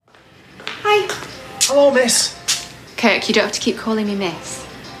Hi. Hello, miss. Kirk, you don't have to keep calling me miss.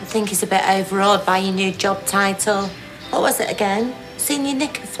 I think he's a bit overawed by your new job title. What was it again? Senior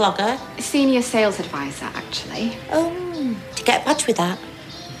knicker flogger? Senior sales advisor, actually. Oh, did you get a badge with that?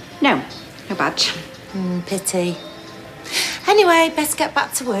 No badge. Pity. Anyway, best get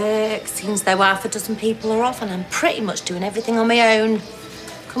back to work. Seems though half a dozen people are off and I'm pretty much doing everything on my own.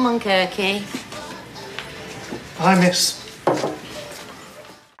 Come on, Kirky. Hi, miss.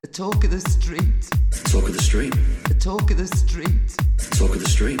 The talk of the street. Talk of the street. The talk of the street. Talk of the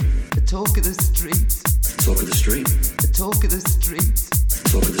street. The talk of the street. Talk of the street. The talk of the street.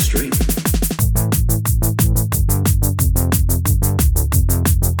 Talk of the street.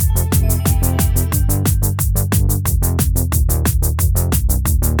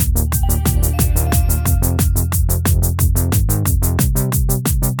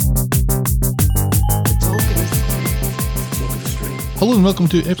 Hello and welcome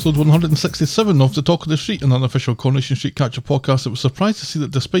to episode 167 of The Talk of the Street, an unofficial Coronation Street Catcher podcast that was surprised to see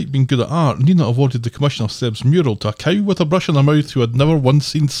that despite being good at art, Nina awarded the commission of Seb's mural to a cow with a brush in her mouth who had never once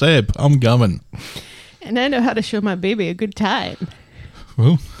seen Seb. I'm Gavin. And I know how to show my baby a good time.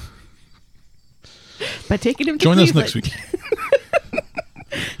 Well, by taking him to join Cleveland. us next week.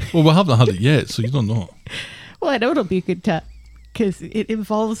 Well, we haven't had it yet, so you don't know. Well, I know it'll be a good time because it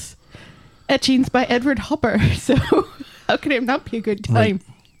involves etchings by Edward Hopper, so how can it not be a good time?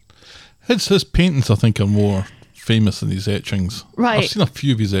 Right. His paintings, I think, are more famous than his etchings. Right. I've seen a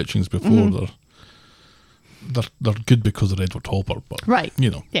few of his etchings before. They're good because they're Edward Hopper, but Right. you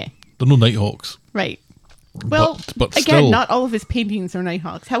know, Yeah. they're no Nighthawks. Right. Well, but again, still, not all of his paintings are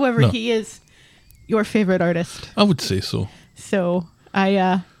Nighthawks. However, No. he is your favorite artist. I would say so. So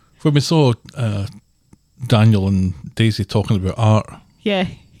I, When we saw Daniel and Daisy talking about art yeah.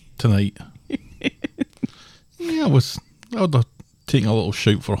 tonight, yeah, I would have taken a little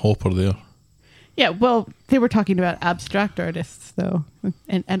shout for Hopper there. Yeah, well, they were talking about abstract artists, though.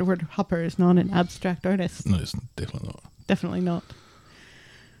 And Edward Hopper is not an abstract artist. No, it's definitely not. Definitely not.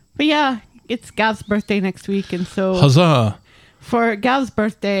 But yeah, it's Gav's birthday next week, and so Huzzah! for Gav's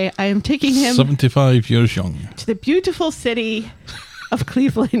birthday, I am taking him 75 years young. to the beautiful city of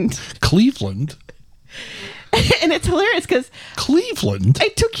Cleveland. Cleveland? And it's hilarious because Cleveland? I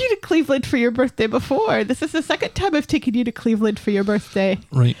took you to Cleveland for your birthday before. This is the second time I've taken you to Cleveland for your birthday.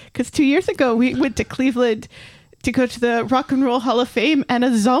 Right. Because 2 years ago, we went to Cleveland to go to the Rock and Roll Hall of Fame and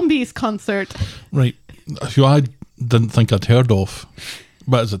a Zombies concert. Right. Who I didn't think I'd heard of,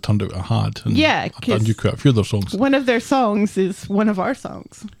 but as it turned out I had. And Yeah, I 'cause knew quite a few of their songs. One of their songs is one of our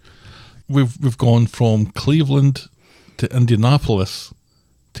songs. We've gone from Cleveland to Indianapolis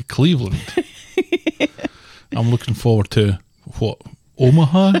to Cleveland. I'm looking forward to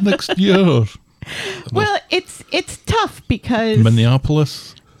Omaha next year, or Well, it's tough because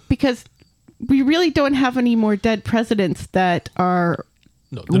we really don't have any more dead presidents that are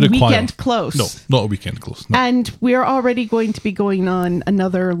they require- weekend close. No, not a weekend close. No. And we're already going to be going on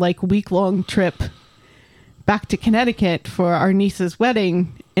another week-long trip back to Connecticut for our niece's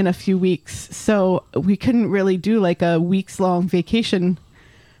wedding in a few weeks. So we couldn't really do a weeks-long vacation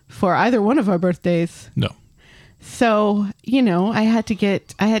for either one of our birthdays. No. So, I had to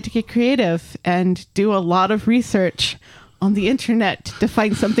get creative and do a lot of research on the internet to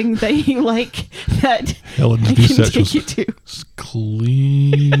find something that you like that Helen, I the can research take was you to.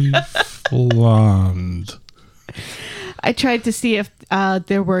 Cleveland. I tried to see if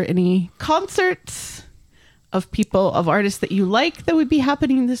there were any concerts of artists that you like that would be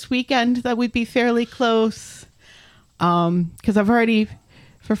happening this weekend that would be fairly close. Because I've already,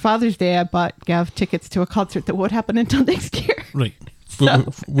 for Father's Day, I bought Gav tickets to a concert that won't happen until next year. Right.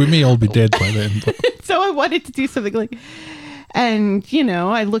 We may all be dead by then. But So I wanted to do something and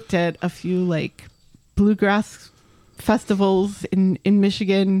I looked at a few bluegrass festivals in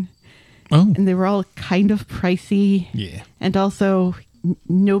Michigan. oh, And they were all kind of pricey. yeah. And also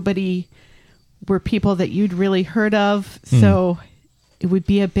nobody were people that you'd really heard of. So it would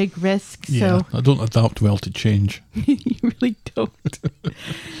be a big risk. Yeah, So I don't adapt well to change you really don't.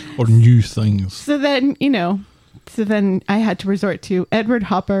 or new things. So then, I had to resort to Edward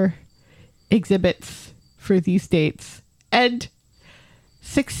Hopper exhibits for these dates. And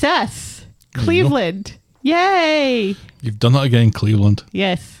success. There you go. Cleveland. Yay. You've done it again, Cleveland.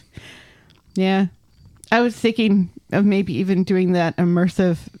 Yes. Yeah. I was thinking of maybe even doing that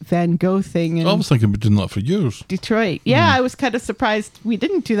immersive Van Gogh thing in I was thinking about doing that for years. Detroit. Yeah, I was kind of surprised we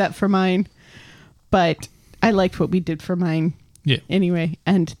didn't do that for mine. But I liked what we did for mine. Yeah. Anyway,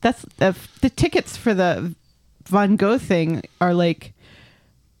 and that's the tickets for the Van Gogh thing are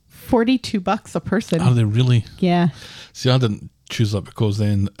 $42 a person. Are they really? Yeah. See, I didn't choose that because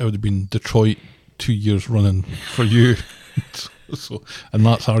then it would have been Detroit 2 years running for you. So, and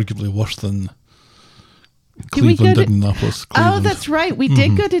that's arguably worse than Did we Cleveland, go to- Indianapolis. Oh, Cleveland. that's right. We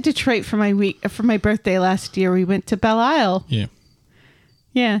did go to Detroit for my birthday last year. We went to Belle Isle. Yeah.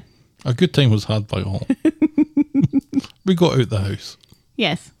 Yeah. A good time was had by all. We got out the house.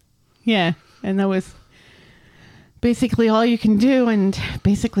 Yes. Yeah. And that was basically all you can do. And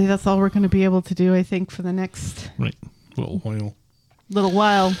basically that's all we're going to be able to do, I think, for the next Right. Little while. little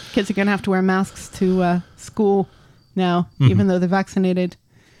while. Kids are going to have to wear masks to school now, even though they're vaccinated,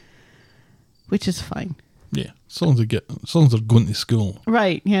 which is fine. Yeah. As long as they're going to school.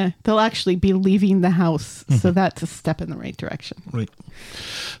 Right. Yeah. They'll actually be leaving the house. So that's a step in the right direction. Right.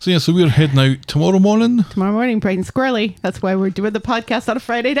 So yeah, so we're heading out tomorrow morning. Tomorrow morning, bright and squirrely. That's why we're doing the podcast on a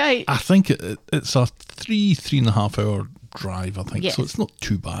Friday night. I think it's a 3.5 hour drive, I think. Yes. So it's not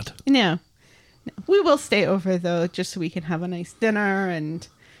too bad. No. We will stay over, though, just so we can have a nice dinner and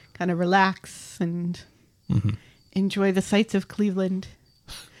kind of relax and enjoy the sights of Cleveland.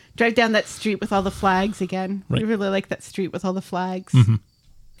 Drive down that street with all the flags again. Right. We really like that street with all the flags.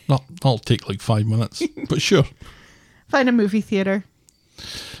 That'll take like 5 minutes, but sure. Find a movie theater.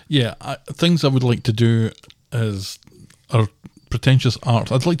 Yeah, things I would like to do are pretentious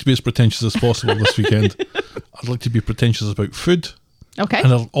art. I'd like to be as pretentious as possible this weekend. I'd like to be pretentious about food. Okay.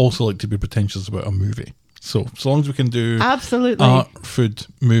 And I'd also like to be pretentious about a movie. So long as we can do Absolutely. art, food,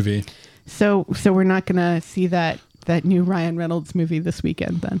 movie. So we're not going to see that new Ryan Reynolds movie this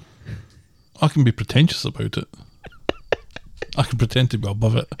weekend then. I can be pretentious about it. I can pretend to be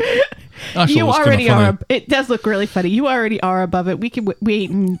above it. Actually, You it's kinda already funny. are. It does look really funny. You already are above it. We can wait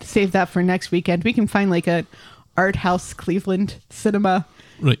and save that for next weekend. We can find like a art house Cleveland cinema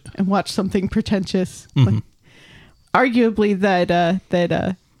Right. and watch something pretentious. Like, arguably that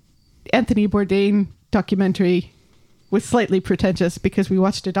Anthony Bourdain documentary was slightly pretentious because we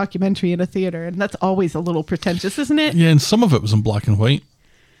watched a documentary in a theater, and that's always a little pretentious, isn't it? Yeah, and some of it was in black and white,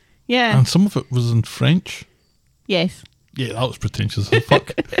 Yeah. and some of it was in French. Yes. Yeah, that was pretentious as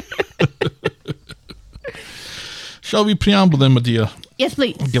fuck. Shall we preamble then, my dear? Yes,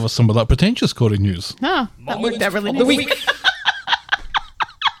 please. Give us some of that pretentious Corey news. Oh, that worked out really nicely.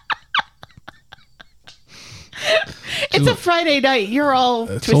 It's a Friday night. You're all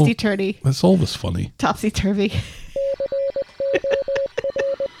It's twisty-turny, It's always funny. topsy-turvy.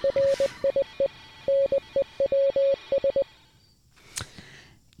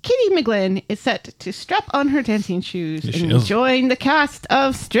 Katie McGlynn is set to strap on her dancing shoes Yes, she and is. join the cast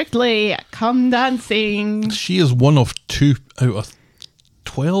of Strictly Come Dancing. She is one of 2 out of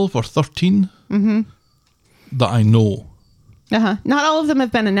 12 or 13 that I know. Not all of them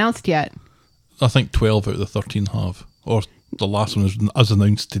have been announced yet. I think 12 out of the 13 have. Or the last one is as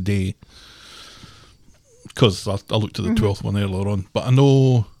announced today. Because I looked at the 12th one earlier on. But I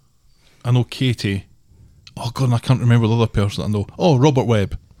know Katie. Oh, God, and I can't remember the other person I know. Oh, Robert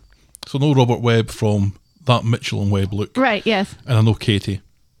Webb. So I know Robert Webb from that Mitchell and Webb look. Right, yes. And I know Katie.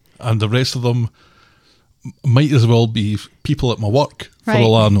 And the rest of them might as well be people at my work, for Right.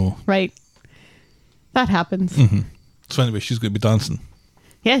 all I know. Right. That happens. So anyway, she's going to be dancing.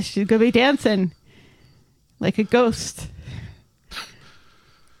 Yes, she's going to be dancing like a ghost.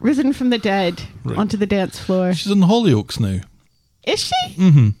 Risen from the dead Right. onto the dance floor. She's in Hollyoaks now. Is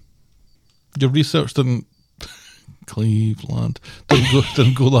she? Your research didn't... Cleveland.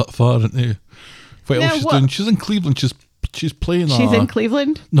 Didn't go that far into what Now else she's what- doing. She's in Cleveland. She's playing She's in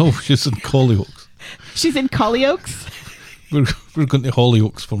Cleveland? No, she's in Hollyoaks. She's in Collyoaks? We're going to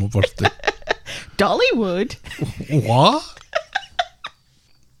Hollyoaks for my birthday. Dollywood? What?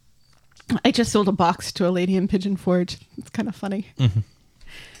 I just sold a box to a lady in Pigeon Forge. It's kind of funny.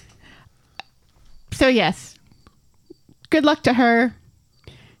 So, yes. Good luck to her.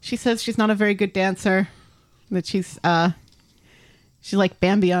 She says she's not a very good dancer. That she's like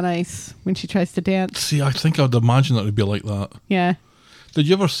Bambi on ice when she tries to dance. See, I think I'd imagine it would be like that. Yeah. Did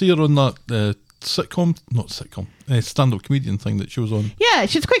you ever see her on that stand-up comedian thing that she was on? Yeah,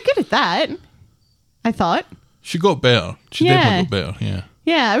 she's quite good at that, I thought. She got better. She Yeah. definitely got better, yeah.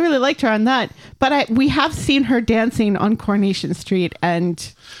 Yeah, I really liked her on that. But we have seen her dancing on Coronation Street,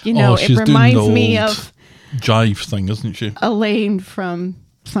 and, you know, it she's doing reminds the me old of jive thing, isn't she? Elaine from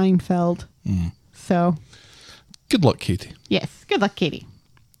Seinfeld. So, Good luck, Katie. yes, good luck, Katie.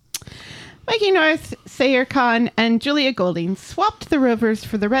 Mikey North, Sayer Khan, and Julia Golding swapped the Rovers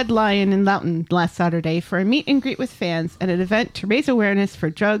for the Red Lion in Loughton last Saturday for a meet and greet with fans at an event to raise awareness for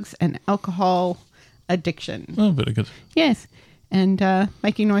drugs and alcohol addiction. Oh, very good. Yes. And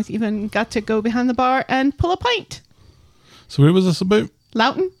Mikey North even got to go behind the bar and pull a pint. So where was this about?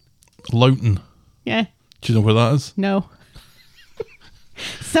 Loughton? Loughton. Yeah. Do you know where that is? No.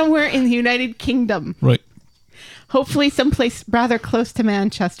 Somewhere in the United Kingdom. Right. Hopefully someplace rather close to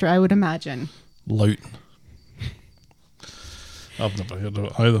Manchester, I would imagine. Loughton. I've never heard of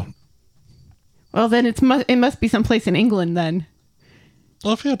it either. Well, then it must be someplace in England then.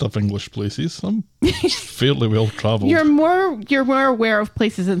 I've heard of English places. I'm fairly well travelled. You're more aware of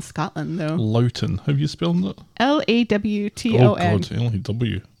places in Scotland, though. Loughton. How are you spelling that? Lawton. Oh, God.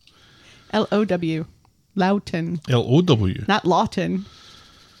 L-A-W. L-O-W. Loughton. L-O-W. Not Lawton.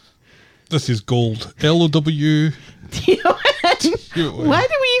 This is gold. L-O-W. T-O-N. Why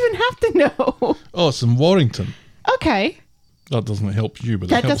do we even have to know? Oh, it's in Warrington. Okay. That doesn't help you, but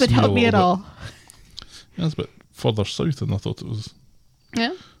That it helps doesn't help me at all. Yeah, it's a bit further south than I thought it was.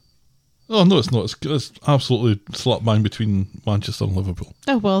 Yeah. Oh, no, it's not. It's absolutely slap bang between Manchester and Liverpool.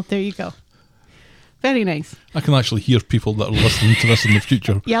 Oh, well, there you go. Very nice. I can actually hear people that are listening to this in the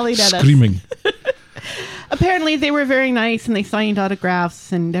future Yelling at us. screaming. Apparently, they were very nice and they signed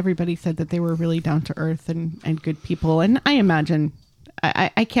autographs, and everybody said that they were really down to earth and good people. And I imagine,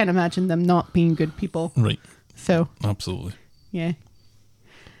 I can't imagine them not being good people. Right. So, Absolutely. yeah.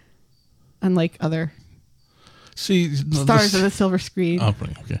 Unlike other See, stars of the silver screen. Oh,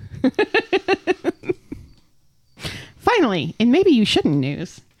 right, okay. Finally, in Maybe You Shouldn't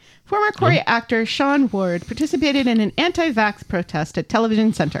news, former Corey actor Sean Ward participated in an anti-vax protest at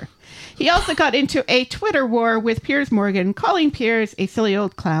Television Centre. He also got into a Twitter war with Piers Morgan, calling Piers a silly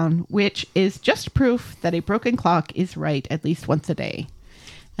old clown, which is just proof that a broken clock is right at least once a day.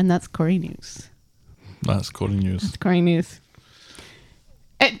 And that's Corey News. That's Corey News. That's Corey News.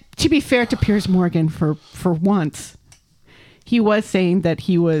 To be fair to Piers Morgan, for once, he was saying that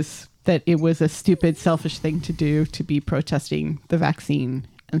it was a stupid, selfish thing to do to be protesting the vaccine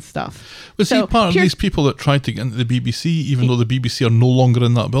and stuff. Was he part of these people that tried to get into the BBC, even though the BBC are no longer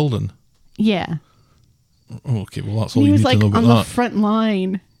in that building? Yeah. Oh, okay, well, that's all He you was need like to know about on that. the front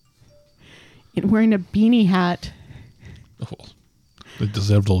line, wearing a beanie hat. Oh, they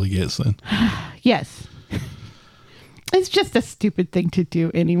deserved all he gets then. Yes. It's just a stupid thing to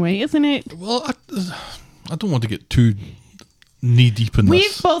do anyway, isn't it? Well, I don't want to get too knee-deep in We've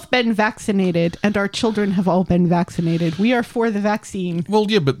this. both been vaccinated, and our children have all been vaccinated. We are for the vaccine. Well,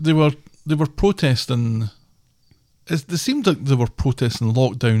 yeah, but they were protesting. It seemed like they were protesting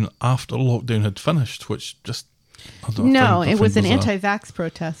lockdown after lockdown had finished, which just No, it was an anti-vax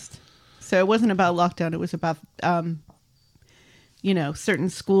protest. So it wasn't about lockdown. It was about, certain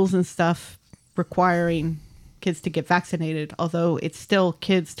schools and stuff requiring kids to get vaccinated, although it's still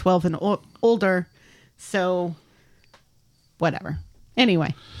kids 12 and older. So whatever.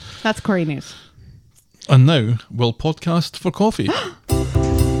 Anyway, that's Corey News. And now we'll podcast for coffee.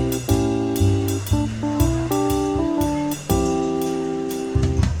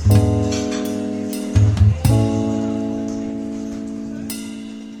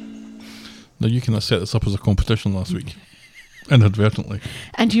 Now you can have set this up as a competition last week, inadvertently.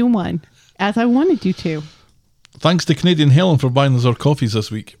 And you won, as I wanted you to. Thanks to Canadian Helen for buying us our coffees this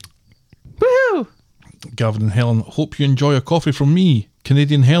week. Woohoo! Gavin and Helen, hope you enjoy a coffee from me,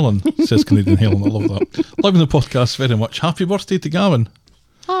 Canadian Helen, says Canadian Helen. I love that. Loving the podcast very much. Happy birthday to Gavin.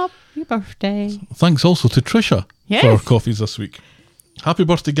 Happy birthday. Thanks also to Trisha Yes. for our coffees this week. Happy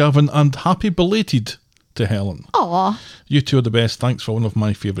birthday, Gavin, and happy belated to Helen. Aw. You two are the best. Thanks for one of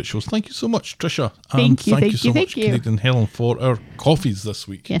my favourite shows. Thank you so much, Trisha. And Thank you so much, you. Canadian Helen, for our coffees this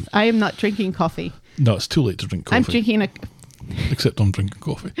week. Yes, I am not drinking coffee. No, it's too late to drink coffee. I'm drinking Except I'm drinking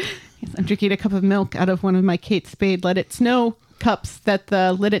coffee. Yes, I'm drinking a cup of milk out of one of my Kate Spade Let It Snow cups that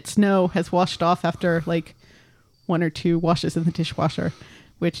the Let It Snow has washed off after like 1 or 2 washes in the dishwasher,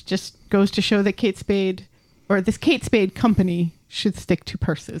 which just goes to show that Kate Spade, or this Kate Spade company, should stick to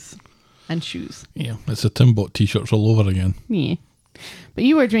purses and shoes. Yeah, it's a Timbot t-shirts all over again. Yeah. But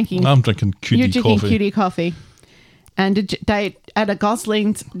you are drinking... I'm drinking cutie You're drinking coffee. cutie coffee. And a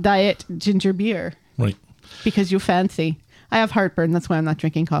Gosling's Diet ginger beer. Right. Because you fancy. I have heartburn. That's why I'm not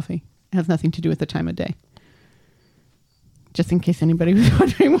drinking coffee. It has nothing to do with the time of day. Just in case anybody was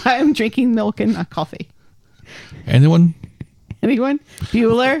wondering why I'm drinking milk and not coffee. Anyone? Anyone?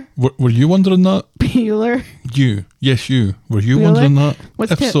 Bueller? Were you wondering that? Bueller? You. Yes, you. Were you Bueller? wondering that?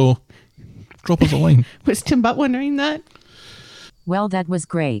 What's if Tim? so, drop us a line. Was Tim Butt wondering that? Well, that was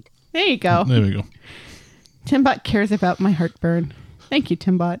great. There you go. There we go. Tim Butt cares about my heartburn. Thank you,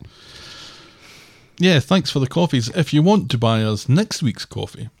 Tim Butt. Yeah, thanks for the coffees. If you want to buy us next week's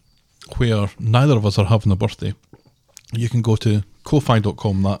coffee, where neither of us are having a birthday, you can go to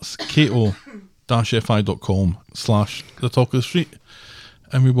ko-fi.com. That's ko-fi.com/the talk of the street.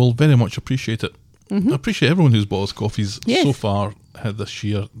 And we will very much appreciate it. I appreciate everyone who's bought us coffees so far this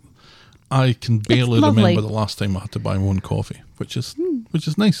year. I can barely lovely. remember the last time I had to buy my own coffee, which is which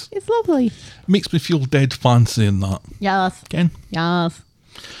is nice. It's lovely. Makes me feel dead fancy in that. Yes. Ken? Yes.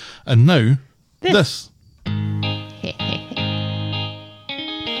 And now, this.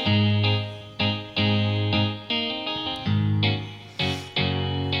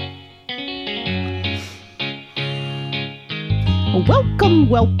 Welcome,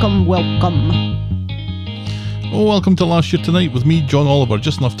 welcome, welcome. Oh, welcome to Last Year Tonight with me, John Oliver.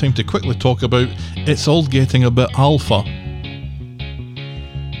 Just enough time to quickly talk about It's All Getting a Bit Alpha.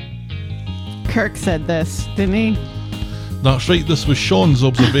 Kirk said this, didn't he? That's right, this was Sean's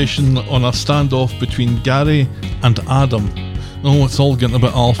observation on a standoff between Gary and Adam. Oh, it's all getting a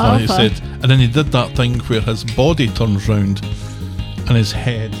bit alpha, he said. And then he did that thing where his body turns round and his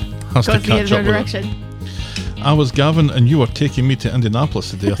head has to Goes the catch up other with direction. it. I was Gavin and you were taking me to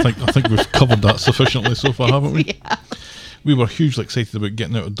Indianapolis today. I think we've covered that sufficiently so far, haven't we? Yeah. We were hugely excited about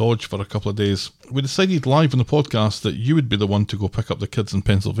getting out of Dodge for a couple of days. We decided live on the podcast that you would be the one to go pick up the kids in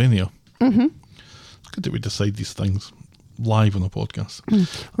Pennsylvania. Mm-hmm. It's good that we decide these things live on the podcast.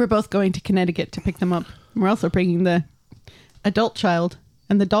 We're both going to Connecticut to pick them up. We're also bringing the adult child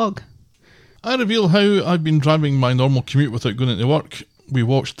and the dog. I reveal how I've been driving my normal commute without going into work. We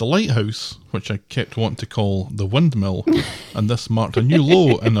watched The Lighthouse, which I kept wanting to call The Windmill, and this marked a new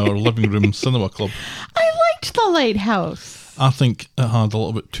low in our living room cinema club. I liked The Lighthouse. I think it had a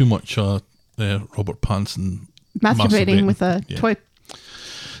little bit too much Robert Pattinson Masturbating with a toy.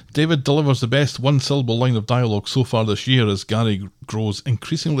 David delivers the best one-syllable line of dialogue so far this year as Gary grows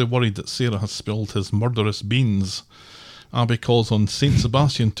increasingly worried that Sarah has spilled his murderous beans. Abby calls on Saint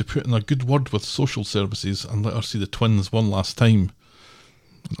Sebastian to put in a good word with social services and let her see the twins one last time.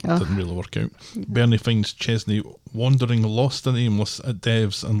 That didn't really work out. Bernie finds Chesney wandering lost and aimless at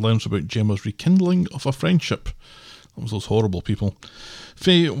Dev's and learns about Gemma's rekindling of a friendship. That was those horrible people.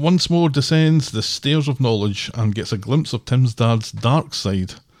 Faye once more descends the stairs of knowledge and gets a glimpse of Tim's dad's dark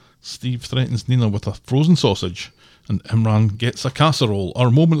side. Steve threatens Nina with a frozen sausage and Imran gets a casserole.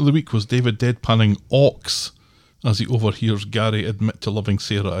 Our moment of the week was David deadpanning ox as he overhears Gary admit to loving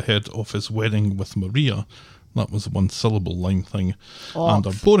Sarah ahead of his wedding with Maria. That was a one-syllable line thing. Ox. And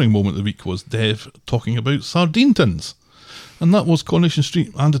our boring moment of the week was Dev talking about sardine tins. And that was Coronation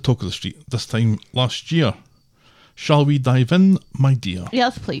Street and the Talk of the Street, this time last year. Shall we dive in, my dear?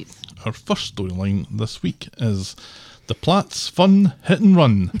 Yes, please. Our first storyline this week is The Platts Fun Hit and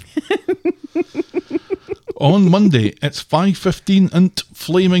Run. On Monday, it's 5:15 int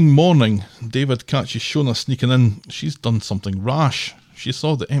flaming morning. David catches Shona sneaking in. She's done something rash. She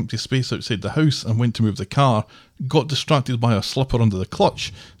saw the empty space outside the house and went to move the car, got distracted by a slipper under the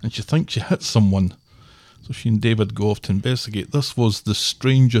clutch, and she thinks she hit someone. So she and David go off to investigate. This was the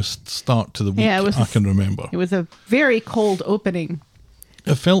strangest start to the week I can remember. It was a very cold opening.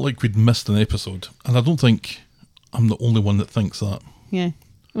 It felt like we'd missed an episode, and I don't think I'm the only one that thinks that. Yeah.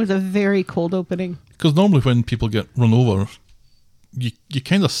 It was a very cold opening. Because normally when people get run over, you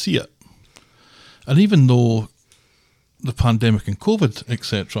kind of see it. And even though the pandemic and COVID,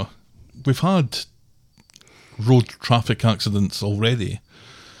 etc., we've had road traffic accidents already,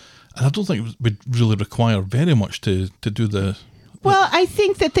 and I don't think it would really require very much to do the... Well, I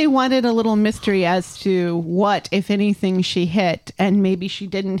think that they wanted a little mystery as to what, if anything, she hit, and maybe she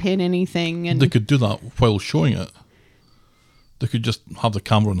didn't hit anything. And they could do that while showing it. They could just have the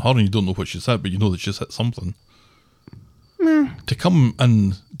camera on her and you don't know what she's hit, but you know that she's hit something. To come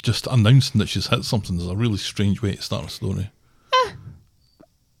and just announcing that she's hit something is a really strange way to start a story.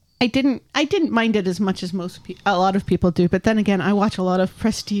 I didn't mind it as much as a lot of people do, but then again, I watch a lot of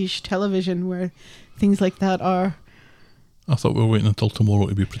prestige television where things like that are. I thought we were waiting until tomorrow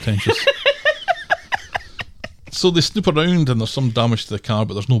to be pretentious. So they snoop around and there's some damage to the car,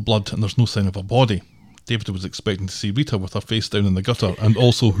 but there's no blood and there's no sign of a body. David was expecting to see Rita with her face down in the gutter and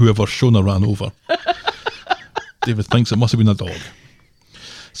also whoever Shona ran over. David thinks it must have been a dog.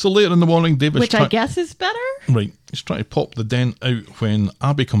 So later in the morning, David's I guess is better? Right. He's trying to pop the dent out when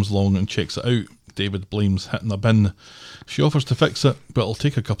Abby comes along and checks it out. David blames hitting a bin. She offers to fix it, but it'll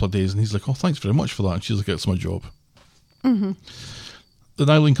take a couple of days. And he's like, oh, thanks very much for that. And she's like, it's my job. Mm-hmm. Then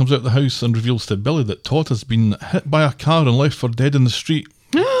Eileen comes out of the house and reveals to Billy that Todd has been hit by a car and left for dead in the street.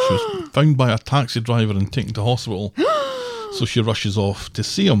 She was found by a taxi driver and taken to hospital. So she rushes off to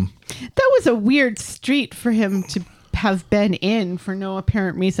see him. That was a weird street for him to have been in for no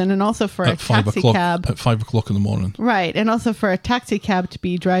apparent reason, and also for a taxi cab. At 5 o'clock in the morning. Right, and also for a taxi cab to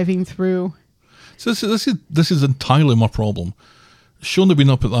be driving through. So this is entirely my problem. Shona being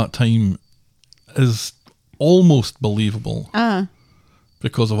up at that time is almost believable.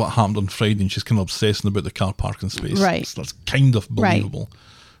 Because of what happened on Friday, and she's kind of obsessing about the car parking space. Right. So that's kind of believable. Right.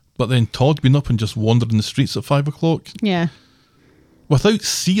 But then Todd being up and just wandering the streets at 5 o'clock? Yeah. without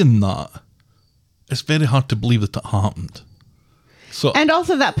seeing that, it's very hard to believe that it happened. So, And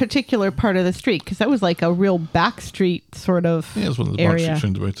also that particular part of the street, because that was like a real back street sort of yeah, it's one of the area. back streets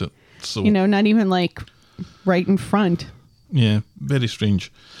round about it. So, Not even like right in front. yeah, very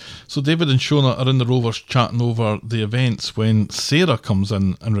strange. So David and Shona are in the Rovers chatting over the events when Sarah comes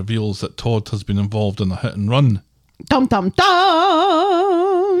in and reveals that Todd has been involved in a hit and run, Dum dum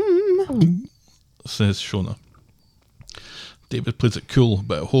dum. says Shona. David plays it cool,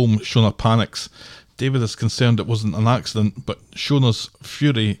 but at home, Shona panics. David is concerned it wasn't an accident, but Shona's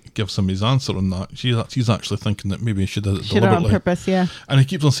fury gives him his answer on that. She's actually thinking that maybe she did it Shit on deliberately. purpose, yeah. And he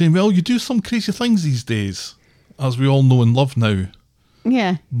keeps on saying, well, you do some crazy things these days, as we all know and love now.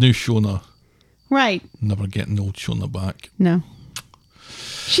 Yeah. New Shona. Right. Never getting old Shona back. No.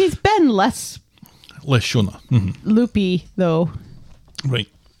 She's been less Less Shona. Mm-hmm. loopy, though. Right.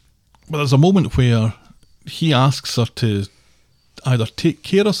 But there's a moment where he asks her to either take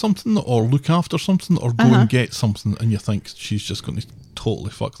care of something or look after something or go and get something, and you think she's just going to totally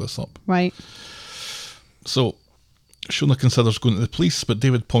fuck this up. Right. So Shona considers going to the police, but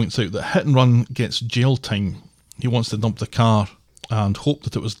David points out that hit and run gets jail time. He wants to dump the car and hope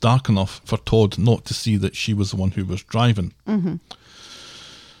that it was dark enough for Todd not to see that she was the one who was driving. Mm-hmm.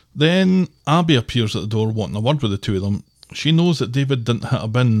 Then Abby appears at the door wanting a word with the two of them. She knows that David didn't hit a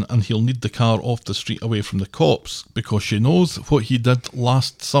bin and he'll need the car off the street away from the cops because she knows what he did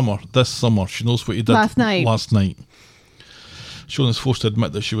this summer. She knows what he did Last night. Shona's forced to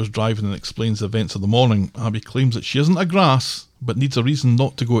admit that she was driving and explains the events of the morning. Abby claims that she isn't a grass, but needs a reason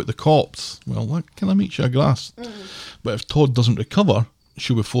not to go at the cops. Well, that kind of makes you a grass. But if Todd doesn't recover,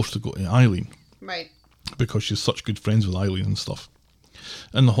 she'll be forced to go to Eileen. Right. Because she's such good friends with Eileen and stuff.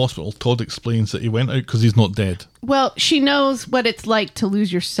 In the hospital, Todd explains that he went out because he's not dead. Well, she knows what it's like to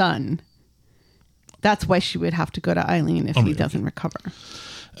lose your son. That's why she would have to go to Eileen if he doesn't recover.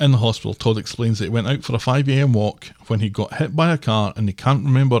 In the hospital, Todd explains that he went out for a 5 a.m. walk when he got hit by a car and he can't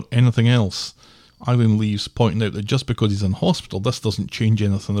remember anything else. Eileen leaves, pointing out that just because he's in hospital, this doesn't change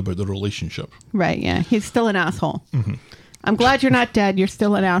anything about the relationship. Right, yeah. He's still an asshole. Mm-hmm. I'm glad you're not dead. You're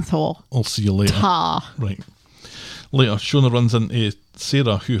still an asshole. I'll see you later. Ta. Right. Later, Shona runs into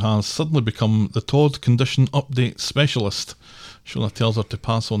Sarah, who has suddenly become the Todd Condition Update Specialist. Shona tells her to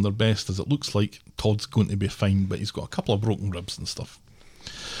pass on their best, as it looks like Todd's going to be fine, but he's got a couple of broken ribs and stuff.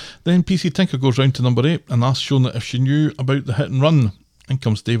 Then PC Tinker goes round to number 8 and asks Shona if she knew about the hit and run. In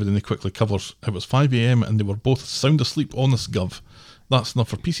comes David and he quickly covers. It was 5 a.m. and they were both sound asleep on this gov. That's enough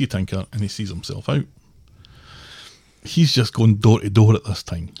for PC Tinker, and he sees himself out. He's just going door to door at this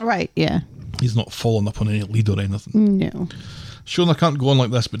time. Right, yeah. He's not falling up on any lead or anything. No. Shona can't go on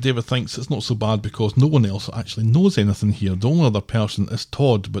like this, but David thinks it's not so bad because no one else actually knows anything here. The only other person is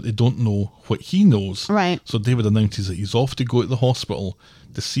Todd, but they don't know what he knows. Right. So David announces that he's off to go to the hospital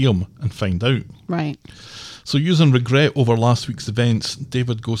to see him and find out. Right. So using regret over last week's events,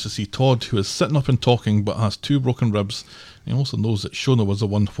 David goes to see Todd, who is sitting up and talking but has 2 broken ribs. He also knows that Shona was the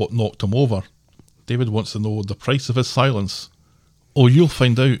one what knocked him over. David wants to know the price of his silence. Oh, you'll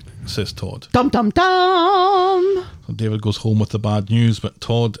find out, says Todd. Dum dum dum. So David goes home with the bad news, but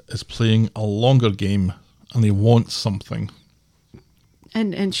Todd is playing a longer game and he wants something.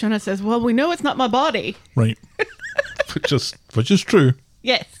 And Shona says, well, we know it's not my body. Right. which is true.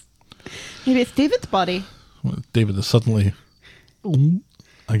 Yes. Maybe it's David's body. Well, David is suddenly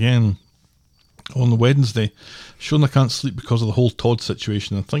again on Wednesday. Shona can't sleep because of the whole Todd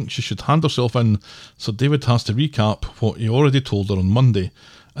situation and thinks she should hand herself in, so David has to recap what he already told her on Monday,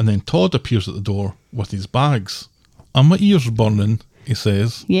 and then Todd appears at the door with his bags. And my ears burning, he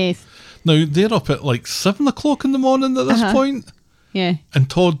says. Yes. Now, they're up at like 7 o'clock in the morning at this point, Yeah. and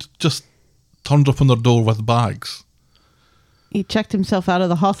Todd just turned up on their door with bags. He checked himself out of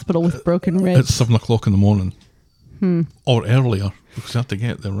the hospital with broken ribs. It's 7 o'clock in the morning. Or earlier, because you have to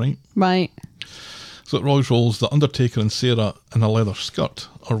get there, right? Right. So at Roy's Rolls, the Undertaker and Sarah in a leather skirt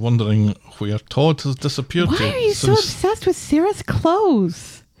are wondering where Todd has disappeared to. Why are you so obsessed with Sarah's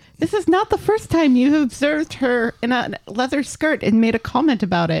clothes? This is not the first time you have observed her in a leather skirt and made a comment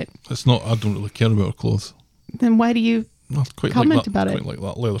about it. It's not, I don't really care about her clothes. Then why do you I quite comment like that, about it? quite like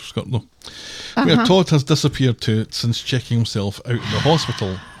that leather skirt, though. Where Todd has disappeared to since checking himself out in the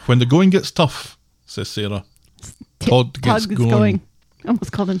hospital. When the going gets tough, says Sarah, Todd gets going. I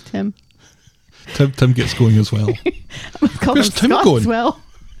almost called him Tim. Tim gets going as well. I almost called Where's him Tim Scott going? as well.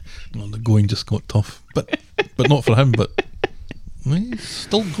 Well, the going just got tough, but not for him. But he's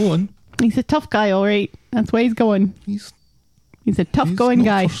still going. He's a tough guy, all right. That's why he's going. He's a tough going not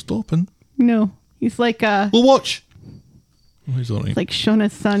guy. for stopping. No, he's like We'll watch. Oh, he's all right. like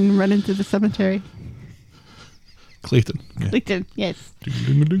Shona's son running through the cemetery. Clayton. Yeah. Clayton, yes.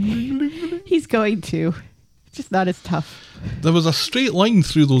 Ding-a-ding-a-ding-a-ding-a-ding. He's going to. It's just not as tough. There was a straight line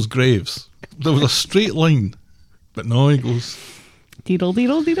through those graves. There was a straight line. But no, he goes Deedle,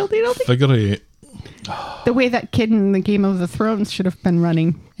 deedle, deedle, deedle. figure 8. The way that kid in the Game of the Thrones should have been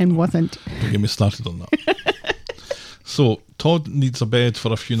running and wasn't. Don't get me started on that. So, Todd needs a bed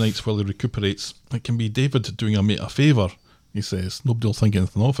for a few nights while he recuperates. It can be David doing a mate a favour, he says. Nobody will think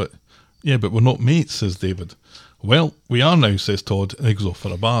anything of it. Yeah, but we're not mates, says David. Well, we are now, says Todd, and he goes off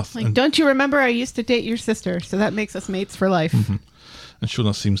for a bath. Like, don't you remember I used to date your sister, so that makes us mates for life. And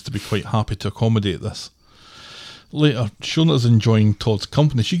Shona seems to be quite happy to accommodate this. Later, Shona's enjoying Todd's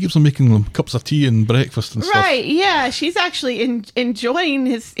company. She keeps on making them cups of tea and breakfast and stuff. Right, yeah. She's actually enjoying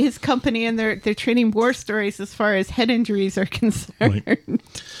his company, and they're trading war stories as far as head injuries are concerned. Right.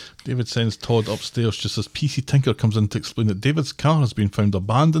 David sends Todd upstairs just as PC Tinker comes in to explain that David's car has been found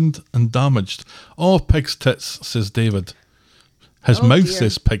abandoned and damaged. Oh, pig's tits, says David. His mouth dear.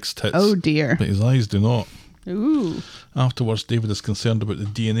 says pig's tits. Oh, dear. But his eyes do not. Ooh. Afterwards, David is concerned about the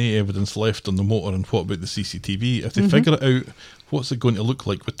DNA evidence left on the motor and what about the CCTV. If they figure it out, what's it going to look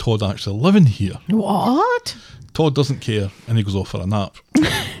like with Todd actually living here? What? Todd doesn't care and he goes off for a nap.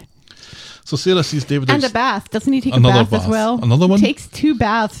 So Sarah sees David And a bath. Doesn't he take Another a bath as bath. well? Another one? He takes 2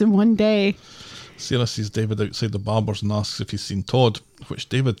 baths in one day. Sarah sees David outside the barber's and asks if he's seen Todd, which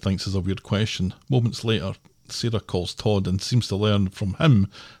David thinks is a weird question. Moments later, Sarah calls Todd and seems to learn from him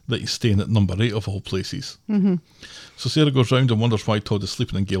that he's staying at number 8 of all places. Mm-hmm. So Sarah goes round and wonders why Todd is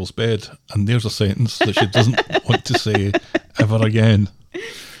sleeping in Gail's bed, and there's a sentence that she doesn't want to say ever again.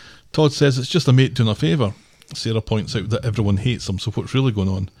 Todd says it's just a mate doing a favour. Sarah points out that everyone hates him, so what's really going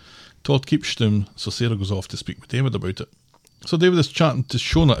on? Todd keeps stum, so Sarah goes off to speak with David about it. So David is chatting to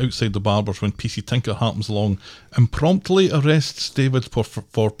Shona outside the barber's when PC Tinker happens along and promptly arrests David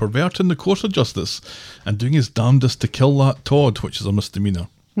for perverting the course of justice and doing his damnedest to kill that Todd, which is a misdemeanour.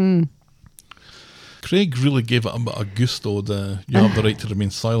 Craig really gave it a bit of gusto, you have the right to remain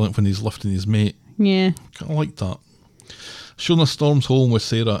silent when he's lifting his mate. Yeah. Kind of like that. Shona storms home with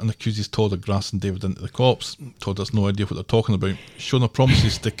Sarah and accuses Todd of grassing David into the cops. Todd has no idea what they're talking about. Shona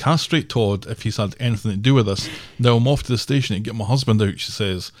promises to castrate Todd if he's had anything to do with this. Now I'm off to the station to get my husband out, she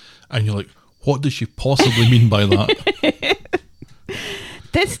says. And you're like, what does she possibly mean by that?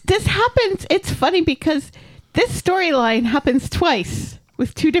 This happens. It's funny because this storyline happens twice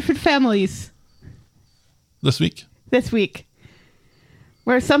with 2 different families This week? this week.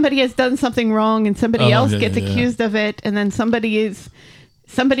 Where somebody has done something wrong and somebody else gets accused of it, and then somebody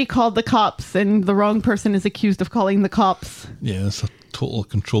called the cops and the wrong person is accused of calling the cops. Yeah, it's a total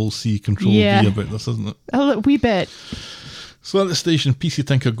Control-C, Control-V about this, isn't it? A wee bit. So at the station, PC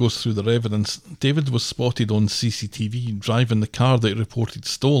Tinker goes through their evidence. David was spotted on CCTV driving the car that he reported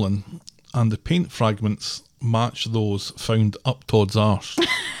stolen, and the paint fragments match those found up Todd's arse.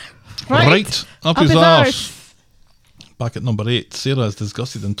 Right up his arse. Back at number 8, Sarah is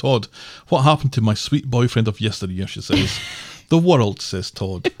disgusted in Todd. What happened to my sweet boyfriend of yesteryear, she says. The world, says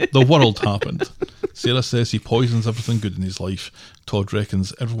Todd. The world happened. Sarah says he poisons everything good in his life. Todd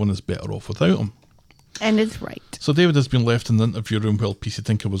reckons everyone is better off without him. And it's right. So David has been left in the interview room while PC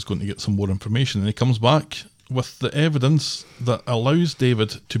Tinker was going to get some more information, and he comes back with the evidence that allows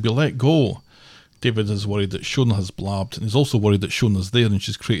David to be let go. David is worried that Shona has blabbed, and he's also worried that Shona's there and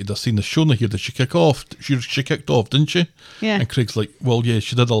she's created a scene. Is Shona here? Did she kick off? She kicked off, didn't she? Yeah. And Craig's like, well, yeah,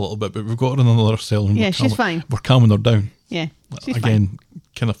 she did a little bit, but we've got her in another cell. And Yeah, she's fine. We're calming her down. Yeah, she's Again,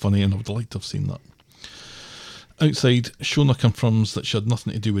 kind of funny, and I would like to have seen that. Outside, Shona confirms that she had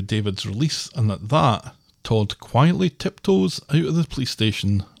nothing to do with David's release, and that Todd quietly tiptoes out of the police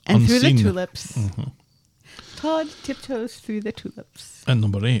station And unseen. through the tulips. Todd tiptoes through the tulips. And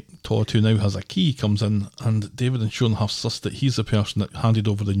number 8, Todd, who now has a key, comes in, and David and Shona have sussed that he's the person that handed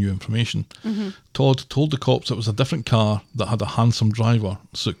over the new information. Todd told the cops it was a different car that had a handsome driver,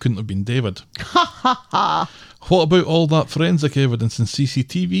 so it couldn't have been David. What about all that forensic evidence and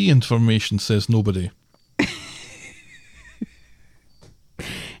CCTV information, says nobody.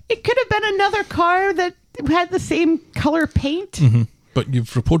 It could have been another car that had the same color paint. But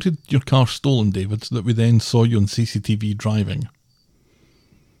you've reported your car stolen, David, that we then saw you on CCTV driving.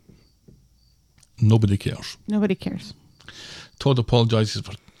 Nobody cares. Nobody cares. Todd apologises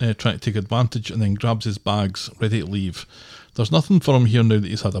for trying to take advantage and then grabs his bags, ready to leave. There's nothing for him here now that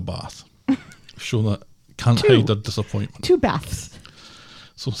he's had a bath. Shona can't hide her disappointment. 2 baths.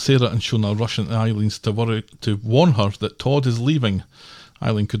 So Sarah and Shona rush into Eileen's to warn her that Todd is leaving.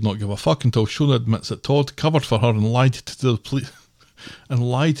 Eileen could not give a fuck until Shona admits that Todd covered for her and lied to the police.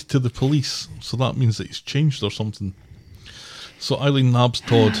 So that means that he's changed or something. So Eileen nabs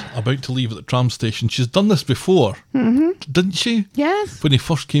Todd about to leave at the tram station. She's done this before, didn't she? Yes. When he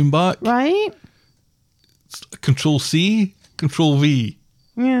first came back. Right? Control C, Control V.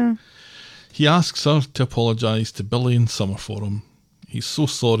 Yeah. He asks her to apologise to Billy and Summer for him. He's so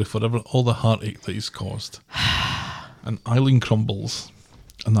sorry for all the heartache that he's caused. And Eileen crumbles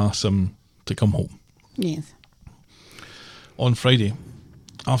and asks him to come home. Yes. On Friday,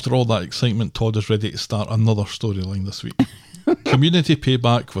 after all that excitement, Todd is ready to start another storyline this week. Community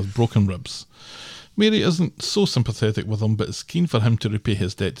payback with broken ribs. Mary isn't so sympathetic with him, but is keen for him to repay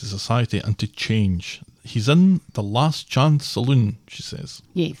his debt to society and to change. He's in the Last Chance Saloon, she says.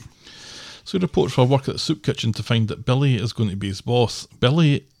 Yes. So he reports for work at the soup kitchen to find that Billy is going to be his boss.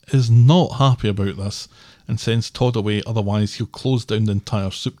 Billy is not happy about this and sends Todd away, otherwise he'll close down the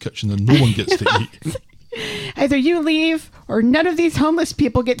entire soup kitchen and no one gets to eat. Either you leave or none of these homeless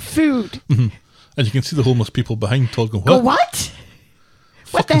people get food. And you can see the homeless people behind Todd going, Go what? what?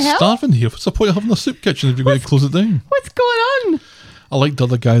 What the Fucking hell? starving here. What's the point of having a soup kitchen if you're going to close it down? What's going on? I liked the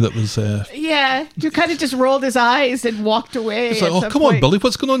other guy that was... Yeah, you kind of just rolled his eyes and walked away. It's like, at oh, some come on, point. Billy,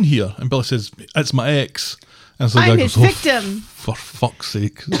 what's going on here? And Billy says, it's my ex. And so the I'm guy his goes, victim. For fuck's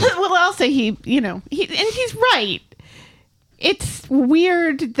sake. Well, also and he's right. It's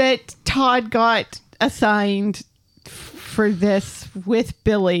weird that Todd got assigned for this with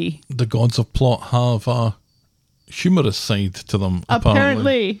Billy. The gods of plot have a humorous side to them,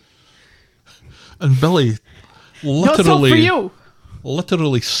 apparently. And Billy No soap for you.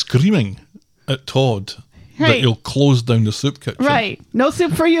 literally screaming at Todd that Right. he'll close down the soup kitchen. Right. No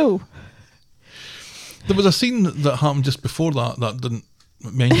soup for you. There was a scene that happened just before that didn't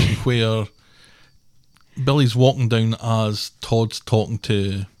mention where Billy's walking down as Todd's talking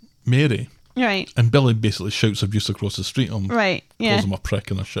to Mary. Right. And Billy basically shouts abuse across the street at him. Right. Yeah. Calls him a prick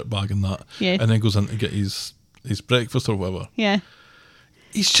and a shitbag and that. Yeah. And then goes in to get his breakfast or whatever. Yeah.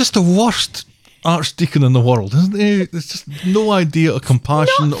 He's just the worst archdeacon in the world, isn't he? There's just no idea of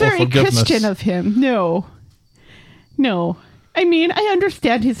compassion Not or very forgiveness. Christian of him. No. I mean, I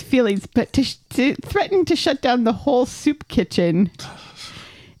understand his feelings, but to threaten to shut down the whole soup kitchen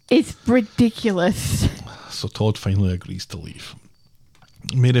is ridiculous. So Todd finally agrees to leave.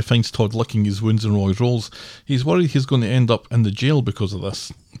 Mary finds Todd licking his wounds in Roy's rolls. He's worried he's going to end up in the jail because of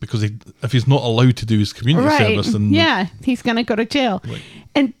this. Because if he's not allowed to do his community Right. service, then Yeah, he's going to go to jail. Right.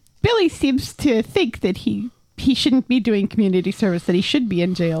 And Billy seems to think that he shouldn't be doing community service, that he should be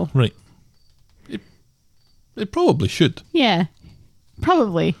in jail. right. It probably should. Yeah,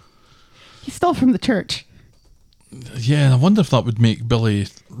 probably. He stole from the church. Yeah, I wonder if that would make Billy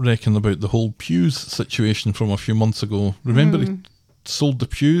reckon about the whole pews situation from a few months ago. Remember he sold the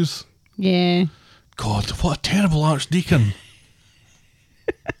pews? Yeah. God, what a terrible archdeacon.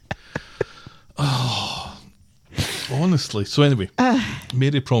 Honestly. So anyway,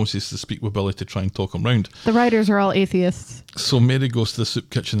 Mary promises to speak with Billy to try and talk him round. The writers are all atheists. So Mary goes to the soup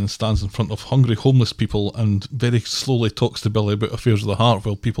kitchen and stands in front of hungry homeless people and very slowly talks to Billy about affairs of the heart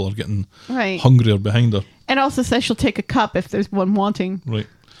while people are getting Right. hungrier behind her. And also says she'll take a cup if there's one wanting. Right.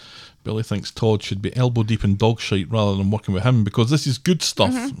 Billy thinks Todd should be elbow deep in dog shite rather than working with him because this is good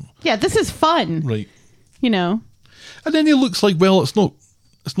stuff. Yeah, this is fun. Right. You know. And then he looks like, well, it's not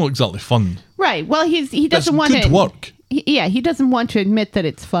exactly fun. Right. Well, he doesn't It's want good to work. He doesn't want to admit that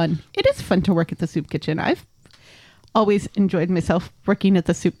it's fun. It is fun to work at the soup kitchen. I've always enjoyed myself working at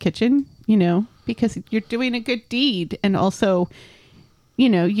the soup kitchen, because you're doing a good deed, and also,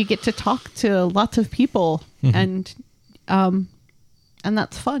 you get to talk to lots of people, and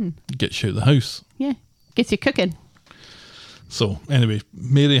that's fun. Gets you out of the house. Yeah, gets you cooking. So, anyway,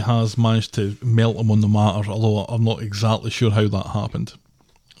 Mary has managed to melt him on the matter, although I'm not exactly sure how that happened.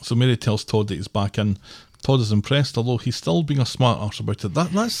 So Mary tells Todd that he's back in. Todd is impressed, although he's still being a smart arse about it.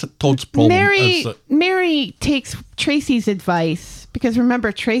 That's Todd's problem. is that Mary takes Tracy's advice, because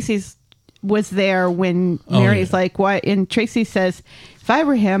remember, Tracy's was there when Mary's like, "What?" And Tracy says, "If I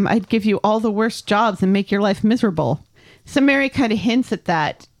were him, I'd give you all the worst jobs and make your life miserable." So Mary kind of hints at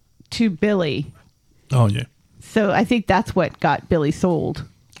that to Billy. Oh, yeah. So I think that's what got Billy sold.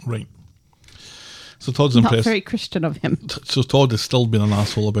 Right. So Todd's Not impressed. very Christian of him. So Todd has still been an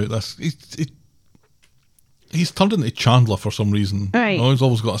asshole about this. He's turned into Chandler for some reason. Right. He's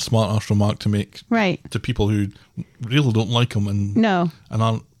always got a smart ass remark to make Right. to people who really don't like him and No.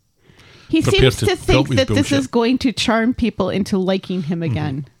 aren't. He prepared seems to to help think his that this bullshit. is going to charm people into liking him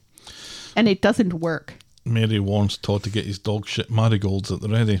again. And it doesn't work. Mary warns Todd to get his dog shit marigolds at the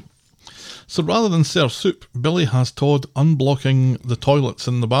ready. So rather than serve soup, Billy has Todd unblocking the toilets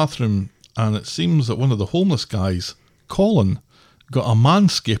in the bathroom, and it seems that one of the homeless guys, Colin, got a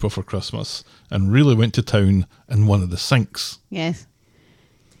manscaper for Christmas and really went to town in one of the sinks. Yes.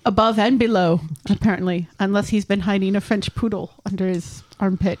 Above and below, apparently. Unless he's been hiding a French poodle under his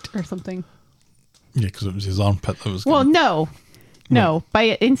armpit or something. Yeah, because it was his armpit that was... Well, no. No.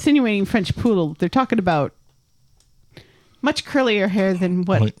 By insinuating French poodle, they're talking about much curlier hair than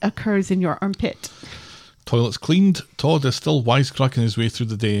what occurs in your armpit. Toilets cleaned. Todd is still wisecracking his way through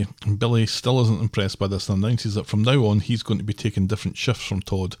the day, and Billy still isn't impressed by this and announces that from now on he's going to be taking different shifts from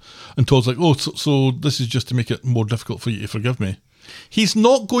Todd. And Todd's like, oh, so this is just to make it more difficult for you to forgive me. He's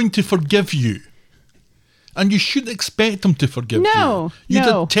not going to forgive you. And you shouldn't expect him to forgive you. You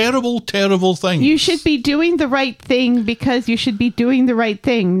did terrible, terrible things. You should be doing the right thing because you should be doing the right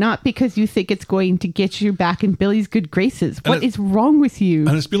thing, not because you think it's going to get you back in Billy's good graces. What is wrong with you?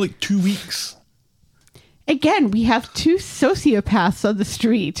 And it's been like 2 weeks. Again, we have 2 sociopaths on the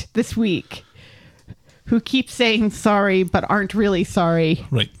street this week who keep saying sorry but aren't really sorry.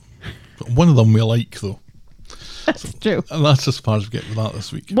 Right. But one of them we like, though. That's true. And that's as far as we get with that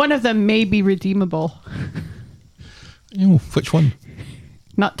this week. One of them may be redeemable. Which one?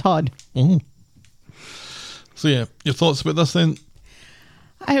 Not Todd. Oh. So yeah, your thoughts about this then?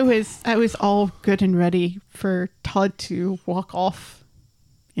 I was all good and ready for Todd to walk off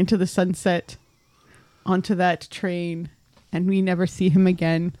into the sunset onto that train and we never see him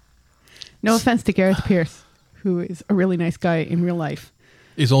again. No offense to Gareth Pierce, who is a really nice guy in real life.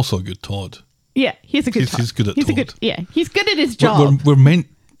 He's also a good Todd. Yeah, he's a good Todd. He's good at Todd. He's good at his job. We're meant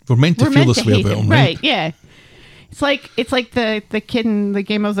to feel this way about him, right? Yeah. It's like the kid in the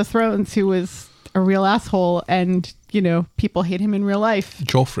Game of the Thrones who was a real asshole and, people hate him in real life.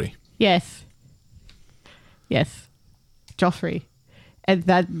 Joffrey. Yes. Joffrey. And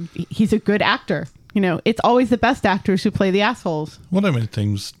that he's a good actor. It's always the best actors who play the assholes. Wonder how many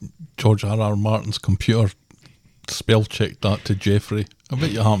times George R.R. Martin's computer spell checked that to Jeffrey. I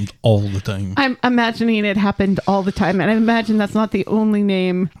bet it happened all the time. I'm imagining it happened all the time. And I imagine that's not the only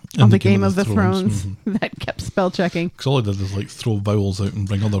name on the Game of the Thrones that kept spell checking. Because all he did is throw vowels out and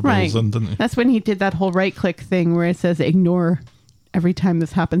bring other vowels in, didn't he? That's when he did that whole right click thing where it says ignore every time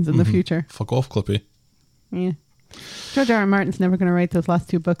this happens in the future. Fuck off, Clippy. Yeah. George R.R. Martin's never going to write those last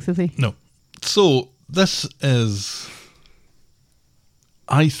 2 books, is he? No. So, this is...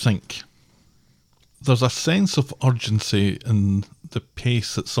 I think there's a sense of urgency in the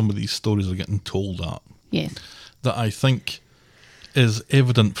pace that some of these stories are getting told at. Yes. That I think is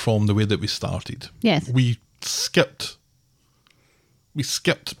evident from the way that we started. Yes. We skipped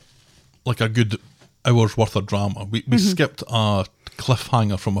like a good hour's worth of drama. We skipped a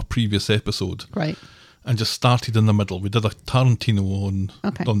cliffhanger from a previous episode. Right. And just started in the middle. We did a Tarantino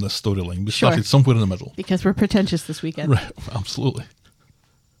on this storyline. We started somewhere in the middle. Because we're pretentious this weekend. Right, absolutely.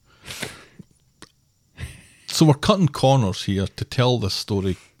 So we're cutting corners here to tell this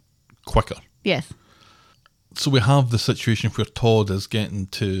story quicker. Yes. So we have the situation where Todd is getting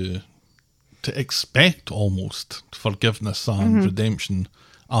to expect almost forgiveness and redemption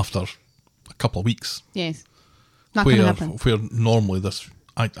after a couple of weeks. Yes. Not going to happen. Where normally this...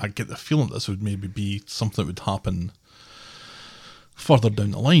 I get the feeling this would maybe be something that would happen further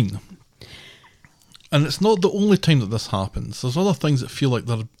down the line. And it's not the only time that this happens. There's other things that feel like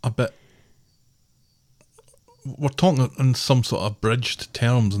they're a bit... We're talking in some sort of abridged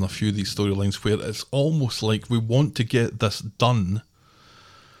terms in a few of these storylines where it's almost like we want to get this done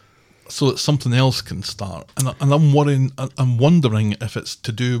so that something else can start. And I'm wondering if it's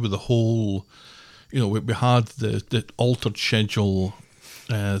to do with the whole... we had the altered schedule...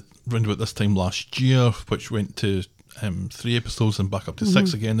 round about this time last year, which went to 3 episodes and back up to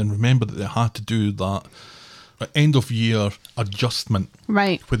 6 again. And remember that they had to do that end of year adjustment,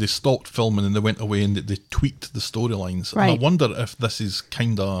 right? Where they stopped filming and they went away and they tweaked the storylines. Right. And I wonder if this is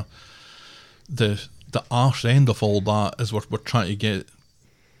kind of the arse end of all that, is we're trying to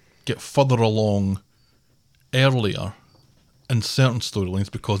get further along earlier in certain storylines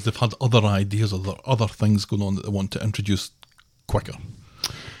because they've had other ideas or other things going on that they want to introduce quicker.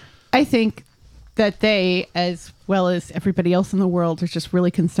 I think that they, as well as everybody else in the world, are just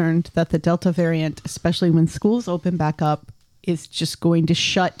really concerned that the Delta variant, especially when schools open back up, is just going to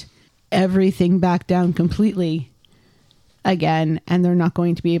shut everything back down completely again, and they're not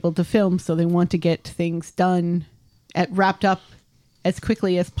going to be able to film. So they want to get things done, wrapped up as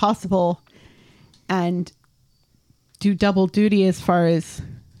quickly as possible, and do double duty as far as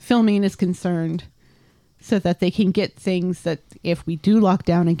filming is concerned, so that they can get things that if we do lock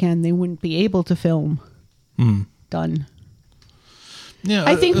down again, they wouldn't be able to film done. Yeah,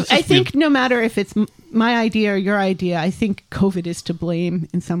 I think no matter if it's my idea or your idea, I think COVID is to blame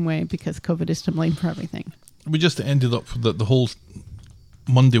in some way because COVID is to blame for everything. we just ended up that the whole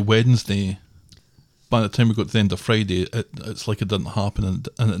Monday, Wednesday, by the time we got to the end of Friday, it's like it didn't happen,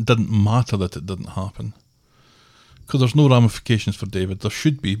 and it didn't matter that it didn't happen. Because there's no ramifications for David. There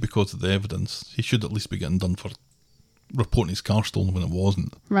should be, because of the evidence. He should at least be getting done for reporting his car stolen when it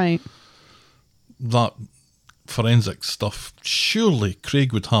wasn't. Right. That forensic stuff, surely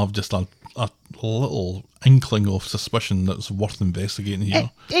Craig would have just a little inkling of suspicion that's worth investigating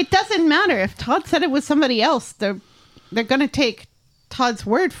here. It doesn't matter. If Todd said it was somebody else, they're going to take Todd's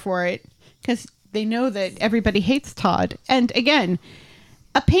word for it because they know that everybody hates Todd. And again,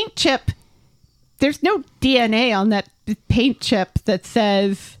 a paint chip, there's no DNA on that paint chip that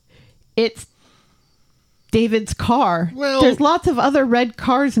says it's David's car. Well, there's lots of other red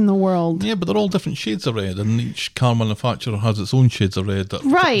cars in the world. Yeah, but they're all different shades of red, and each car manufacturer has its own shades of red that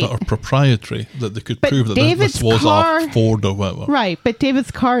are proprietary, that they could prove that this was a Ford or whatever. Right, but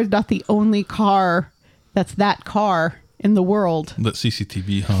David's car is not the only car that's that car in the world that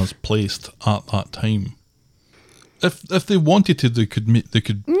CCTV has placed at that time. If they wanted to, they could.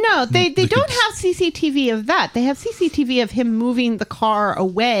 No, they don't have CCTV of that. They have CCTV of him moving the car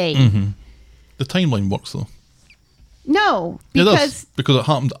away. Mm-hmm. The timeline works though. No, because it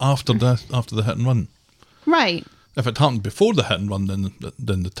happened after the hit and run. Right. If it happened before the hit and run, then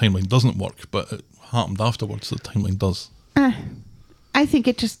the timeline doesn't work. But it happened afterwards, so the timeline does. I think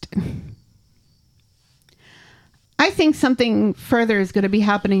it just. I think something further is going to be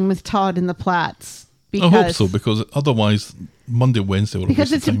happening with Todd and the Platts. I hope so, because otherwise Monday, Wednesday will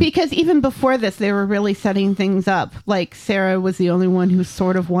because even before this, they were really setting things up. Like Sarah was the only one who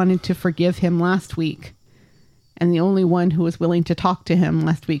sort of wanted to forgive him last week, and the only one who was willing to talk to him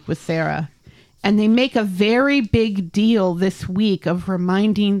last week was Sarah. And they make a very big deal this week of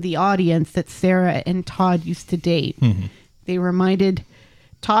reminding the audience that Sarah and Todd used to date. Mm-hmm. They reminded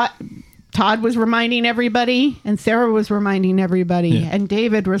Todd was reminding everybody, and Sarah was reminding everybody, and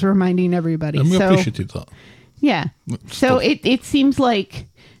David was reminding everybody. And we appreciated that. Yeah. So it seems like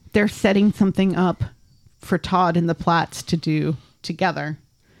they're setting something up for Todd and the Platts to do together.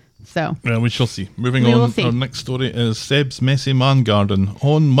 So yeah, we shall see. Moving on, our next story is Seb's Messy Man Garden.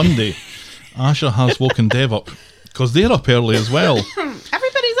 On Monday, Asha has woken Dev up, because they're up early as well.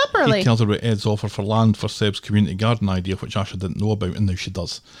 Everybody's up early. He tells her about Ed's offer for land for Seb's community garden idea, which Asha didn't know about, and now she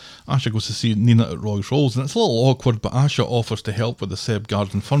does. Asha goes to see Nina at Roy's Rolls, and it's a little awkward, but Asha offers to help with the Seb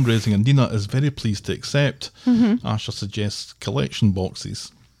Garden fundraising, and Nina is very pleased to accept. Mm-hmm. Asha suggests collection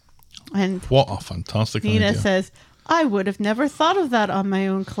boxes. And what a fantastic idea. Nina says, I would have never thought of that on my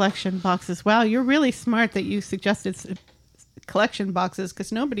own collection boxes. Wow, you're really smart that you suggested collection boxes,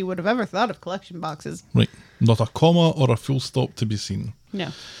 because nobody would have ever thought of collection boxes. Right. Not a comma or a full stop to be seen. No.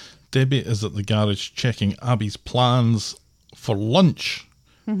 Debbie is at the garage checking Abby's plans for lunch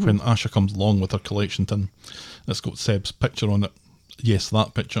when Asha comes along with her collection tin. It's got Seb's picture on it. Yes,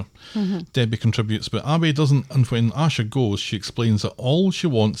 that picture. Mm-hmm. Debbie contributes, but Abby doesn't, and when Asha goes, she explains that all she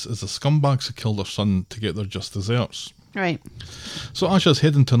wants is the scumbags who killed her son to get their just desserts. Right. So Asha's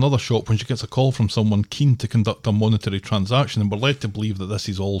heading to another shop when she gets a call from someone keen to conduct a monetary transaction, and we're led to believe that this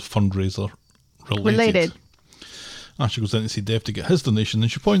is all fundraiser related. Asha goes in to see Dev to get his donation,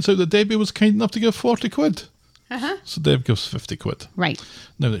 and she points out that Debbie was kind enough to give 40 quid. Uh-huh. So Dev gives 50 quid. Right.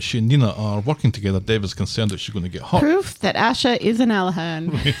 Now that she and Nina are working together, Dev is concerned that she's going to get hurt. Proof that Asha is an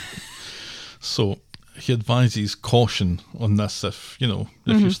Allahan. Right. So he advises caution on this if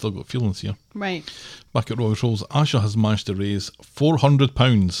you've still got feelings here. Right. Back at Roy's Rolls, Asha has managed to raise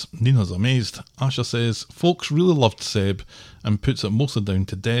 £400. Nina's amazed. Asha says folks really loved Seb and puts it mostly down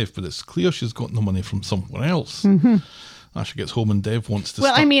to Dev, but it's clear she's got the money from somewhere else. Mm-hmm. Asha gets home and Dev wants to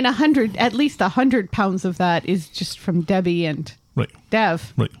I mean, at least £100 of that is just from Debbie and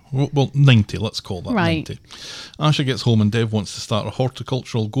Dev. Right. Well, 90, let's call that 90. Asha gets home and Dev wants to start a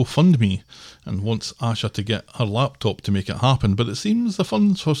horticultural GoFundMe and wants Asha to get her laptop to make it happen, but it seems the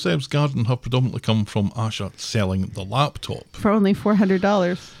funds for Seb's garden have predominantly come from Asha selling the laptop. For only $400.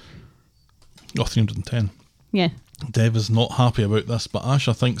 Oh, 310. Yeah. Dev is not happy about this, but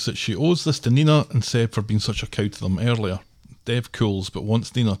Asha thinks that she owes this to Nina and Seb for being such a cow to them earlier. Dev cools, but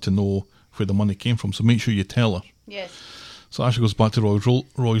wants Nina to know where the money came from, so make sure you tell her. Yes. So Asha goes back to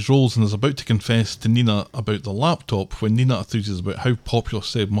Roy's Rolls and is about to confess to Nina about the laptop when Nina enthuses about how popular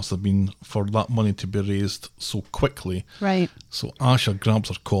Seb must have been for that money to be raised so quickly. Right. So Asha grabs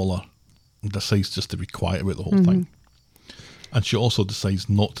her collar and decides just to be quiet about the whole thing. And she also decides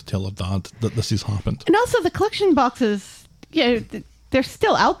not to tell her dad that this has happened. And also the collection boxes, they're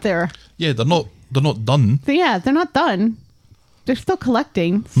still out there. Yeah, they're not done. They're not done. They're still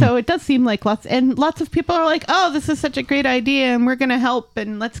collecting. So it does seem like lots of people are like, oh, this is such a great idea and we're going to help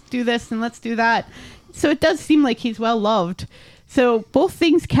and let's do this and let's do that. So it does seem like he's well loved. So both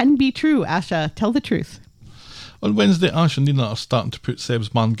things can be true, Asha. Tell the truth. On Wednesday, Ash and Nina are starting to put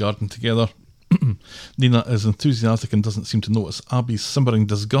Seb's man garden together. Nina is enthusiastic and doesn't seem to notice Abby's simmering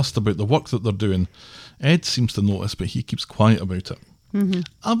disgust about the work that they're doing. Ed seems to notice, but he keeps quiet about it.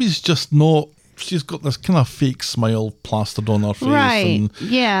 Abby's just not... She's got this kind of fake smile plastered on her face. Right, and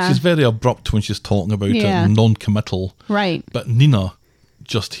yeah. She's very abrupt when she's talking about it Yeah. and non-committal. Right. But Nina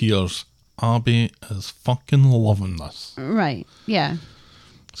just hears, Abby is fucking loving this. Right. Yeah.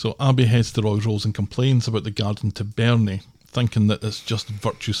 So Abby heads to Roy Rose and complains about the garden to Bernie, thinking that it's just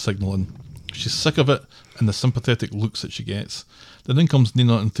virtue signalling. She's sick of it and the sympathetic looks that she gets. Then in comes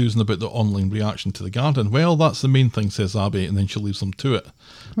Nina enthusing about the online reaction to the garden. Well, that's the main thing, says Abby, and then she leaves them to it.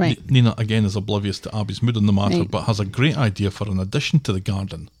 Right. Nina again is oblivious to Abby's mood on the matter, Right. but has a great idea for an addition to the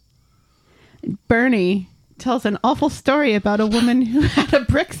garden. Bernie tells an awful story about a woman who had a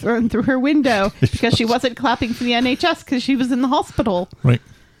brick thrown through her window because she wasn't clapping for the NHS because she was in the hospital. Right.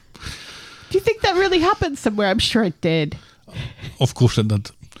 Do you think that really happened somewhere? I'm sure it did. Of course it did.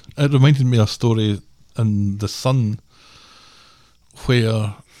 It reminded me of a story in The Sun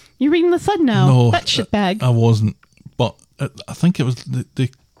where... You're reading The Sun now? No, That shitbag. I wasn't. But I think it was... They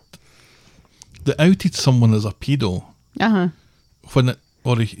outed someone as a pedo Uh-huh. when it...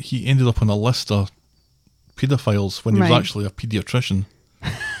 Or he ended up on a list of paedophiles when he was Right. actually a paediatrician.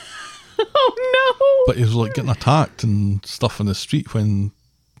 Oh, no. But he was like getting attacked and stuff in the street when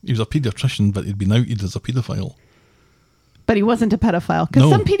he was a paediatrician, but he'd been outed as a paedophile. But he wasn't a pedophile. Because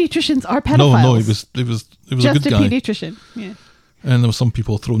No. some pediatricians are pedophiles. No, he was a just good a guy. pediatrician. Yeah. And there were some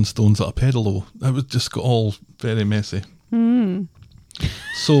people throwing stones at a pedalo. It was just got all very messy.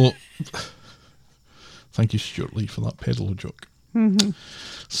 So, thank you, Stuart Lee, for that pedalo joke.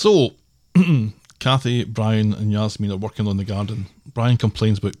 So, Kathy, Brian and Yasmin are working on the garden. Brian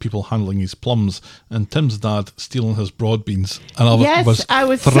complains about people handling his plums and Tim's dad stealing his broad beans. And I was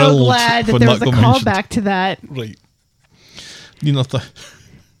so thrilled glad that when there was a got mentioned. callback to that. Right. Nina,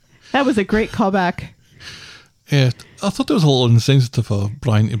 That was a great callback. yeah, I thought it was a little insensitive for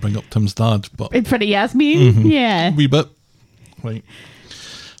Brian to bring up Tim's dad, but In front of Yasmin? Yeah. wee bit. Right.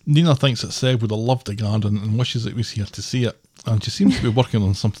 Nina thinks that Seb would have loved the garden and wishes that he was here to see it. And she seems to be working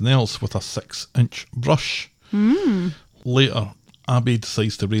on something else with a 6-inch brush. Later, Abby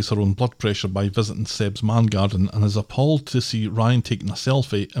decides to raise her own blood pressure by visiting Seb's man garden and is appalled to see Ryan taking a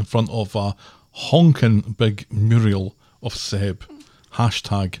selfie in front of a honking big mural of Seb.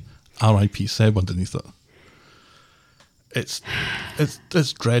 Hashtag RIP Seb underneath it. It's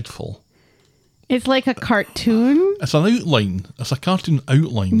dreadful. It's like a cartoon. It's an outline. It's a cartoon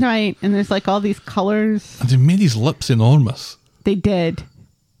outline. Right. And there's like all these colors. And they made his lips enormous. They did.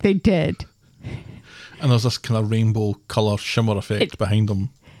 They did. And there's this kind of rainbow colour shimmer effect behind him.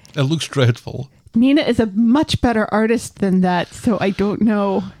 It looks dreadful. Nina is a much better artist than that, so I don't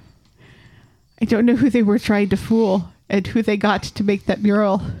know. I don't know who they were trying to fool and who they got to make that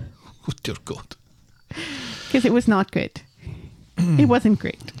mural, Oh, dear God. because it was not good. It wasn't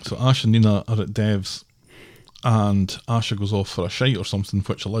great. So Ash and Nina are at Dev's, and Asha goes off for a shite or something,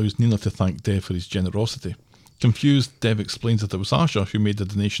 which allows Nina to thank Dev for his generosity. Confused, Dev explains that it was Asha who made the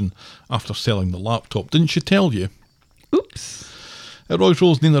donation after selling the laptop. Didn't she tell you? Oops. At Roy's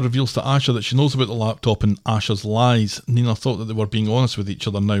Rose, Nina reveals to Asha that she knows about the laptop and Asha's lies. Nina thought that they were being honest with each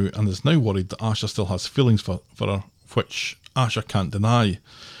other now and is now worried that Asha still has feelings for her, which Asha can't deny.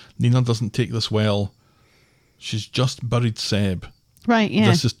 Nina doesn't take this well. She's just buried Seb. Right, yeah.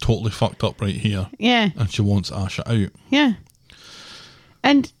 This is totally fucked up right here. Yeah. And she wants Asha out. Yeah.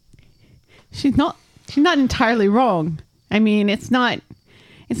 And she's not entirely wrong. I mean, it's not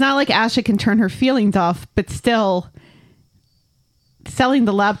like Asha can turn her feelings off, but still selling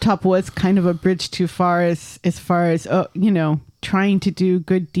the laptop was kind of a bridge too far as far as trying to do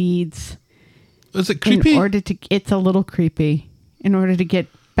good deeds. Is it creepy? It's a little creepy in order to get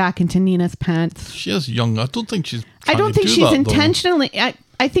back into Nina's pants. She is young. I don't think she's I don't think she's that, intentionally.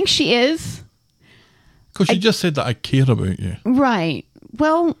 I think she is. Because she just said that I care about you. Right.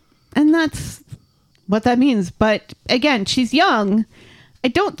 Well, and that's what that means. But again, she's young. I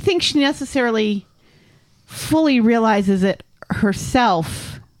don't think she necessarily fully realizes it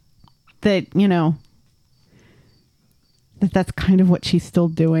herself that, that's kind of what she's still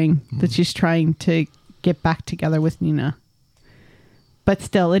doing, that she's trying to get back together with Nina. But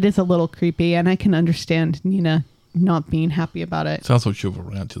still, it is a little creepy, and I can understand Nina not being happy about it. So I thought she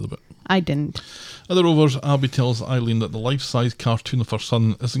overreacted a bit. I didn't. At the Rovers, Abby tells Eileen that the life-size cartoon of her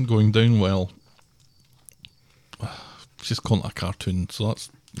son isn't going down well. She's calling it a cartoon, so that's,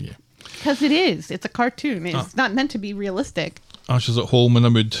 yeah. Because it is. It's a cartoon. It's not meant to be realistic. Ash is at home in a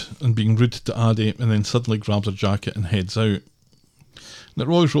mood and being rude to Addy, and then suddenly grabs her jacket and heads out. And at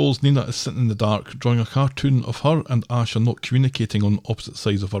Roy's Rolls, Nina is sitting in the dark, drawing a cartoon of her and Ash are not communicating on opposite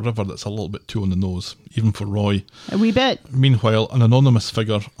sides of a river that's a little bit too on the nose, even for Roy. A wee bit. Meanwhile, an anonymous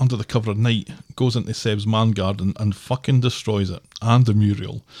figure, under the cover of night, goes into Seb's man garden and fucking destroys it, and the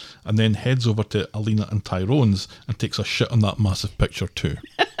mural, and then heads over to Alina and Tyrone's and takes a shit on that massive picture too.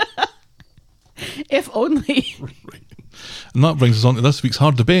 If only. Right. And that brings us on to this week's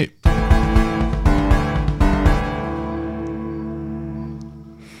hard debate.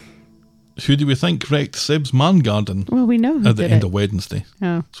 Who do we think wrecked Seb's man garden Well, we know who at the did end it. of Wednesday?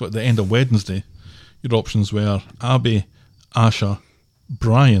 Oh. So at the end of Wednesday, your options were Abby, Asha,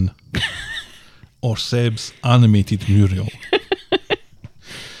 Brian, or Seb's animated mural.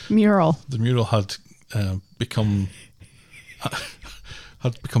 Mural. The mural had become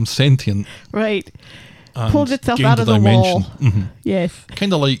sentient. Right. And Pulled itself gained out a of the dimension. wall. Yes.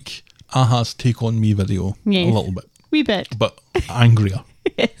 Kind of like Aha's Take On Me video. Yes. A little bit. Wee bit. But angrier.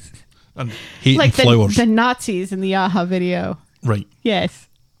 Yes. And hating Like flowers. the Nazis in the Aha video. Right. Yes.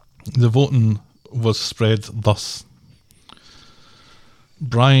 The voting was spread thus.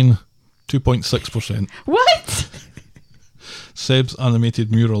 Brian, 2.6%. What? Seb's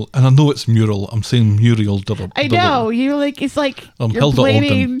animated mural. And I know it's mural. I'm saying muriel. I know. You're like, it's like I'm you're Hilda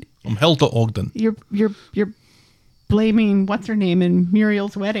blaming. Ogden. I'm Hilda Ogden. You're blaming what's her name in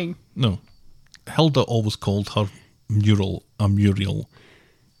Muriel's wedding. No. Hilda always called her mural a muriel.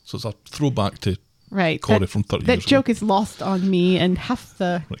 So it's a throwback to Right. Corey from 30 That years joke is lost on me and half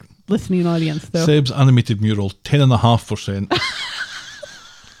the Right. listening audience, though. Seb's animated mural, 10.5%.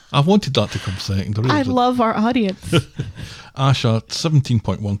 I wanted that to come second. I really I did. love our audience. Asha,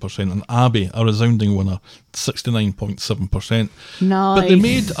 17.1%, and Abby, a resounding winner, 69.7%. Nice. But they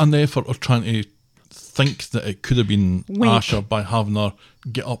made an effort of trying to think that it could have been Wink. Asha by having her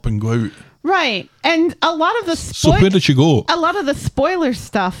get up and go out. Right. And a lot of the So where did she go? a lot of the spoiler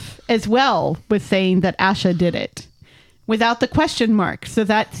stuff as well was saying that Asha did it without the question mark. So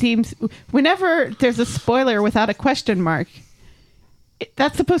that seems, whenever there's a spoiler without a question mark,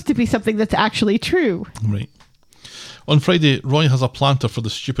 that's supposed to be something that's actually true. Right. On Friday, Roy has a planter for the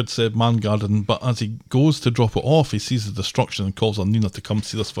stupid Seb man garden, but as he goes to drop it off, he sees the destruction and calls on Nina to come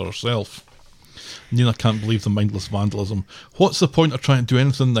see this for herself. Nina can't believe the mindless vandalism. What's the point of trying to do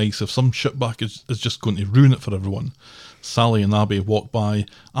anything nice if some shitbag is just going to ruin it for everyone? Sally and Abby walk by,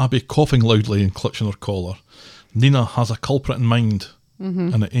 Abby coughing loudly and clutching her collar. Nina has a culprit in mind,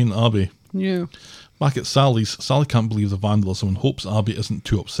 and it ain't Abby. Yeah. Back at Sally's, Sally can't believe the vandalism and hopes Abby isn't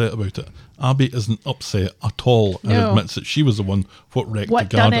too upset about it. Abby isn't upset at all and No. admits that she was the one what wrecked What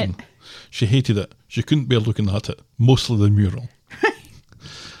the done garden. it? She hated it. She couldn't bear looking at it, mostly the mural.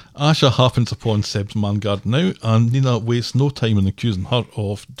 Asha happens upon Seb's man garden now, and Nina wastes no time in accusing her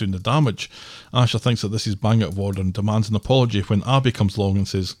of doing the damage. Asha thinks that this is bang out of order and demands an apology when Abby comes along and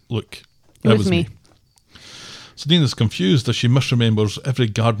says, "Look, It was me." So Nina's confused as she misremembers every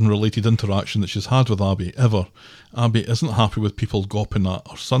garden-related interaction that she's had with Abby, ever. Abby isn't happy with people gawping at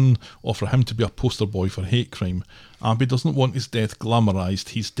her son or for him to be a poster boy for hate crime. Abby doesn't want his death glamorised.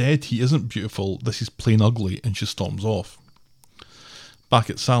 He's dead, he isn't beautiful, this is plain ugly, and she storms off. Back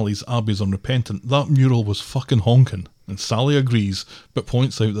at Sally's, Abby's unrepentant. That mural was fucking honking, and Sally agrees, but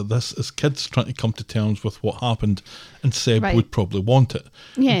points out that this is kids trying to come to terms with what happened, and Seb Right. would probably want it.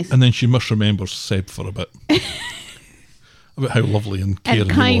 Yes. And then she misremembers Seb for a bit. About how lovely and caring And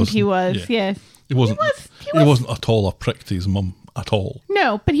kind he he was, was. yes. He wasn't. He He wasn't at all a prick to his mum at all.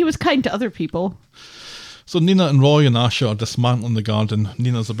 No, but he was kind to other people. So Nina and Roy and Asha are dismantling the garden.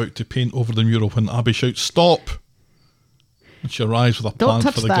 Nina's about to paint over the mural when Abby shouts, "Stop!" And she arrives with a Don't plant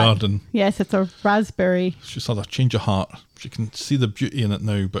touch for the that. garden. Yes, it's a raspberry. She's had a change of heart. She can see the beauty in it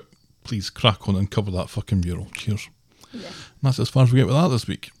now, but please crack on and cover that fucking mural. Cheers. And that's as far as we get with that this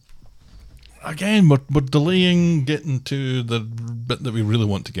week. Again, we're delaying getting to the bit that we really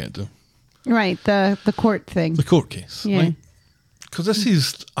want to get to. Right, the court thing. The court case, Yeah. right? Because this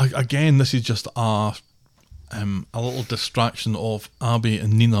is, again, this is just a little distraction of Abby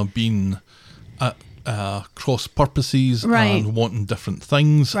and Nina being at cross purposes Right. and wanting different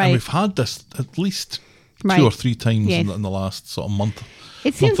things. Right. And we've had this at least Right. 2 or 3 times Yes. in the last sort of month.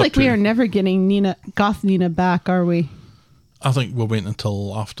 It seems month or like we two. are never getting Goth Nina back, are we? I think we'll wait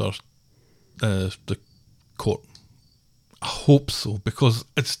until after the court. I hope so, because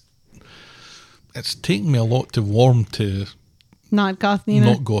it's taken me a lot to warm to Not Goth Nina?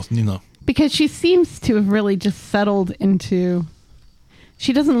 not Goth Nina. Because she seems to have really just settled into...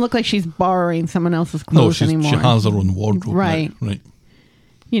 She doesn't look like she's borrowing someone else's No, clothes anymore. she has her own wardrobe. Right. Now, right.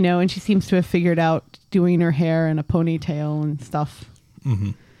 You know, and she seems to have figured out doing her hair in a ponytail and stuff.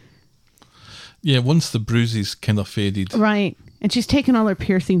 Yeah, once the bruises kind of faded. Right. And she's taken all her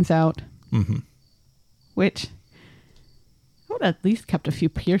piercings out. Mm-hmm. Which I would at least kept a few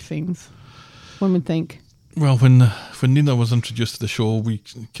piercings, one would think. Well, when Nina was introduced to the show,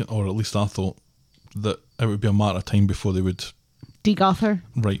 or at least I thought, that it would be a matter of time before they would Degoth her.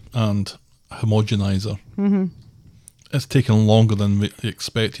 Right, and homogenise her. Mm-hmm. It's taken longer than we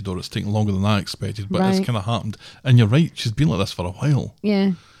expected, or it's taken longer than I expected, but it's kind of happened. And you're right, she's been like this for a while.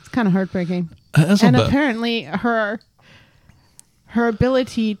 Yeah, it's kind of heartbreaking. It is and a bit. Apparently her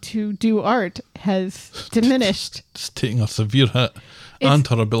ability to do art has diminished. It's taking a severe hit, and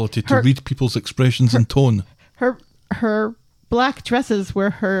her ability to read people's expressions and tone. Her black dresses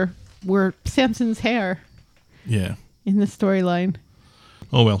were Samson's hair. Yeah. In the storyline.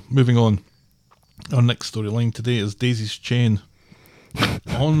 Oh well, moving on. Our next storyline today is Daisy's chain.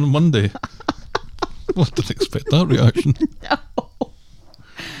 On Monday. Well, I didn't expect that reaction. No.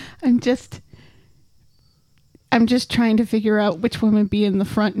 I'm just trying to figure out which one would be in the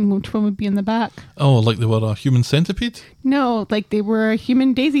front and which one would be in the back. Oh, like they were a human centipede? No, like they were a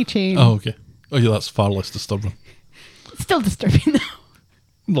human daisy chain. Oh, okay. Oh yeah, that's far less disturbing. Still disturbing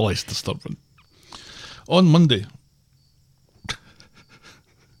though. Less disturbing. On Monday.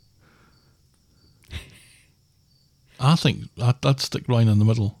 I think I'd stick Ryan in the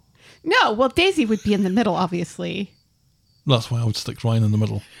middle. No, well, Daisy would be in the middle, obviously. That's why I would stick Ryan in the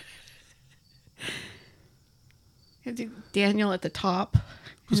middle. Daniel at the top.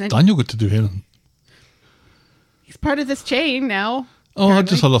 What's Daniel got to do here? He's part of this chain now. Oh,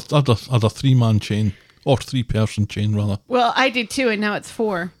 apparently. I just had a 3-man chain. Or 3-person chain, rather. Well, I did too, and now it's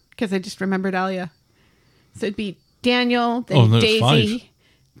 4. Because I just remembered Alia. So it'd be Daniel, then Daisy,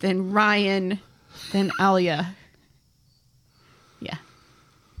 then Ryan, then Alia. Yeah.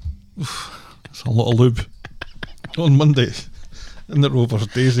 It's a lot of lube. On Monday, in the Rovers,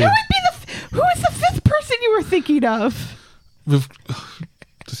 Daisy. Who is the 5th person you were thinking of? This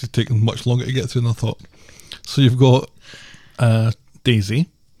is taking much longer to get through than I thought. So you've got Daisy,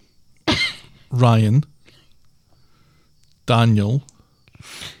 Ryan, Daniel,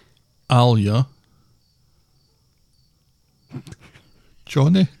 Alia,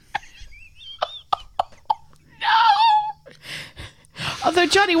 Johnny. Although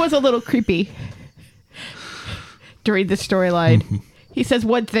Johnny was a little creepy during the storyline. Mm-hmm. He says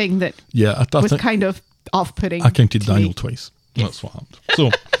one thing that was kind of off-putting. I counted Daniel twice. That's what happened.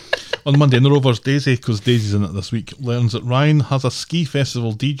 So, on Monday in the Rovers, Daisy, because Daisy's in it this week, learns that Ryan has a ski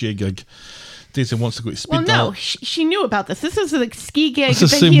festival DJ gig. Daisy wants to go to Speed Dial. Well, no, she knew about this. This is a skinny gig. It's the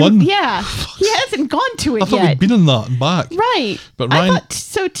same one? Yeah. He hasn't gone to it yet. I thought we'd been in that and back. Right. But Ryan, I thought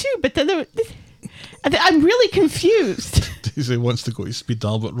so too, but then I'm really confused. Daisy wants to go to Speed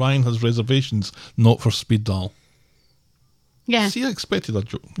Dial, but Ryan has reservations, not for Speed Dial. Yeah. See, I expected that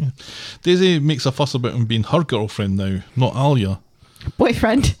joke. Yeah. Daisy makes a fuss about him being her girlfriend now, not Alia.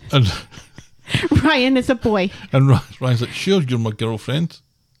 Boyfriend. And Ryan is a boy. And Ryan's like, sure, you're my girlfriend.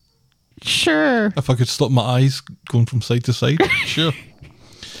 Sure. If I could stop my eyes going from side to side, sure.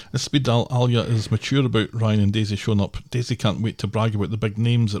 At Speed Dial, Alia is mature about Ryan and Daisy showing up. Daisy can't wait to brag about the big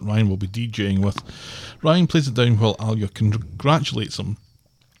names that Ryan will be DJing with. Ryan plays it down while Alia congratulates him.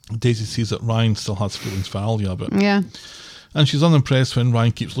 Daisy sees that Ryan still has feelings for Alia, but yeah. And she's unimpressed when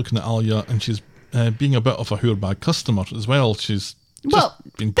Ryan keeps looking at Alia, and she's being a bit of a whorebag customer as well. She's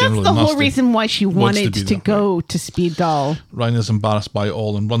been that's the whole reason why she wanted to go to Speed Dial. Ryan is embarrassed by it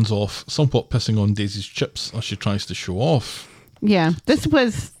all and runs off, somewhat pissing on Daisy's chips as she tries to show off. Yeah, this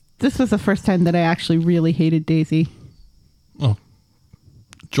was the first time that I actually really hated Daisy. Oh,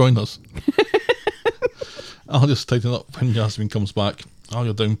 join us. I'll just tighten up when Yasmin comes back.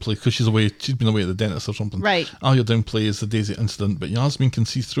 Alia downplays, because she's been away at the dentist or something. Right. Alia downplays the Daisy incident, but Yasmin can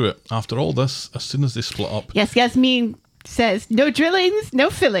see through it. After all this, as soon as they split up... Yes, Yasmin says, no drillings, no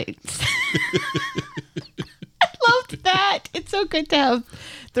fillings. I loved that. It's so good to have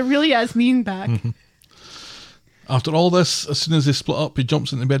the real Yasmin back. Mm-hmm. After all this, as soon as they split up, he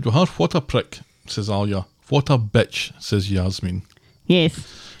jumps into bed with her. What a prick, says Alia. What a bitch, says Yasmin.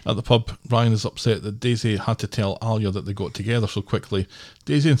 Yes. At the pub, Ryan is upset that Daisy had to tell Alia that they got together so quickly.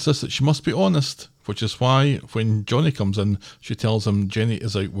 Daisy insists that she must be honest, which is why when Johnny comes in, she tells him Jenny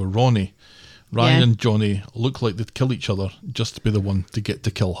is out with Ronnie. Ryan and Johnny look like they'd kill each other just to be the one to get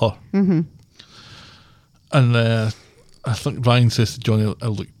to kill her. Mm-hmm. And I think Ryan says to Johnny,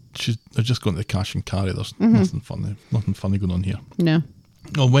 look, they're just going to cash and carry. There's nothing funny going on here. No.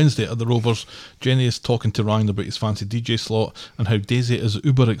 On Wednesday at the Rovers, Jenny is talking to Ryan about his fancy DJ slot and how Daisy is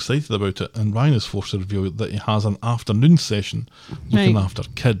uber excited about it, and Ryan is forced to reveal that he has an afternoon session looking after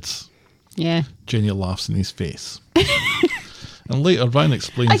kids. Yeah. Jenny laughs in his face. And later, Ryan A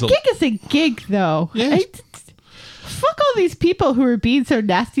explains gig is a gig, though. Yeah. Fuck all these people who are being so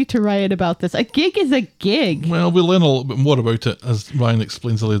nasty to Ryan about this. A gig is a gig. Well, we learn a little bit more about it as Ryan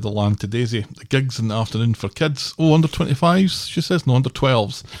explains the lay of the land to Daisy. The gig's in the afternoon for kids. Oh, under 25s, she says. No, under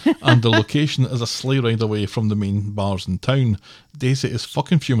 12s. And the location is a sleigh ride away from the main bars in town. Daisy is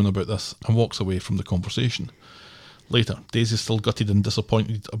fucking fuming about this and walks away from the conversation. Later, Daisy's still gutted and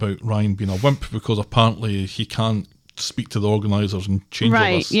disappointed about Ryan being a wimp because apparently he can't speak to the organisers and change all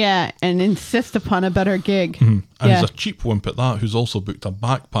Right, this. yeah, and insist upon a better gig. And Yeah. he's a cheap wimp at that, who's also booked a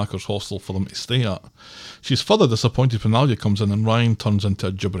backpackers hostel for them to stay at. She's further disappointed when Alia comes in and Ryan turns into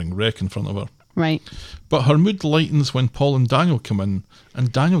a gibbering wreck in front of her. Right. But her mood lightens when Paul and Daniel come in,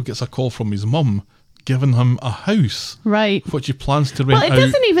 and Daniel gets a call from his mum giving him a house, Right. which he plans to rent Well, it out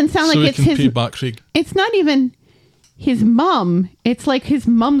doesn't even sound so like he it's can his- pay back Craig. It's not even his mum. It's like his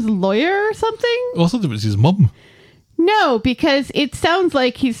mum's lawyer or something. Well, I thought it was his mum. No, because it sounds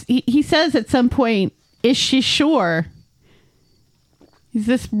like he says at some point, is she sure? Is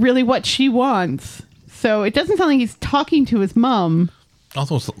this really what she wants? So it doesn't sound like he's talking to his mum. I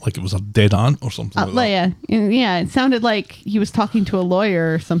thought it was like it was a dead aunt or something like that. Yeah, it sounded like he was talking to a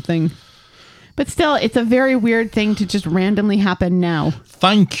lawyer or something. But still, it's a very weird thing to just randomly happen now.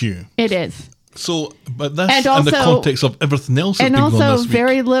 Thank you. It is. So, but this And in the also- context of everything else that's And been going on also, this week.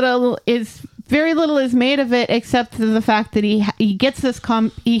 very little is made of it, except for the fact that he gets this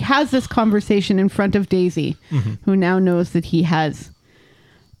he has this conversation in front of Daisy, who now knows that he has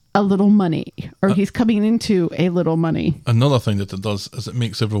a little money, or he's coming into a little money. Another thing that it does is it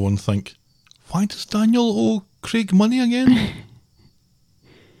makes everyone think, why does Daniel owe Craig money again?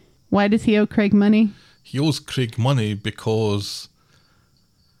 Why does he owe Craig money? He owes Craig money because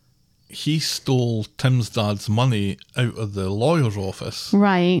he stole Tim's dad's money out of the lawyer's office,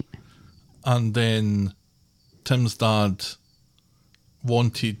 Right. and then Tim's dad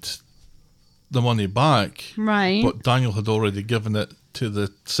wanted the money back, Right. but Daniel had already given it to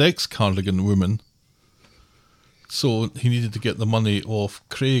the sex cardigan woman, so he needed to get the money off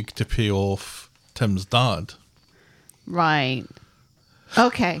Craig to pay off Tim's dad, Right.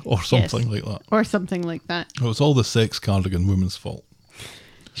 Okay. or something Yes. like that. Or something like that. It was all the sex cardigan woman's fault,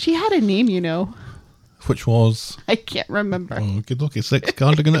 She had a name, you know. which was... I can't remember. Okay, sex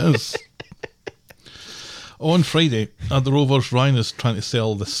cardigan it is. On Friday, at the Rovers, Ryan is trying to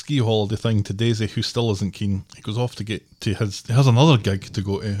sell the ski holiday thing to Daisy, who still isn't keen. He goes off to get to he has another gig to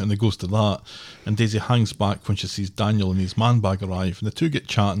go to, and he goes to that. And Daisy hangs back when she sees Daniel and his man bag arrive, and the two get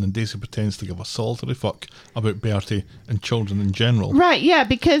chatting, and Daisy pretends to give a solitary fuck about Bertie and children in general. Right, yeah,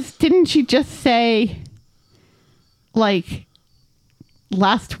 because didn't she just say, like,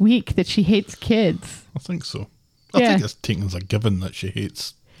 last week that she hates kids? I think so. I Yeah. think it's taken as a given that she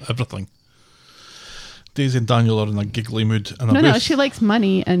hates everything. Daisy and Daniel are in a giggly mood. And No, she likes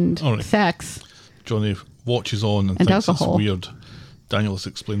money and All right. sex. Johnny watches on and And thinks alcohol. it's weird. Daniel is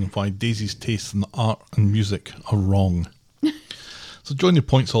explaining why Daisy's tastes in art and music are wrong. So Johnny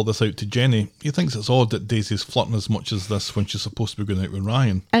points all this out to Jenny. He thinks it's odd that Daisy's flirting as much as this when she's supposed to be going out with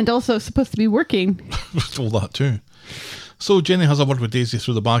Ryan. And also supposed to be working. All that too. So Jenny has a word with Daisy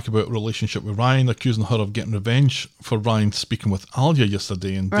through the back about a relationship with Ryan, accusing her of getting revenge for Ryan speaking with Alia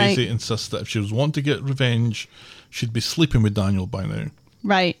yesterday. And Right. Daisy insists that if she was wanting to get revenge, she'd be sleeping with Daniel by now.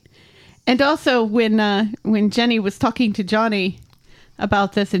 Right. And also when Jenny was talking to Johnny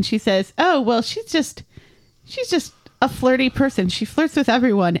about this, and she says, "Oh, well, she's just a flirty person. She flirts with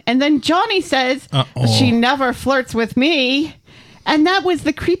everyone." And then Johnny says, Uh-oh. "She never flirts with me." And that was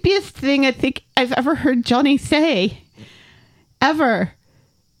the creepiest thing I think I've ever heard Johnny say. Ever.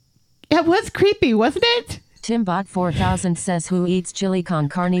 It was creepy, wasn't it? Timbot 4000 says who eats chili con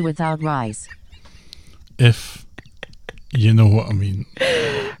carne without rice. If you know what I mean.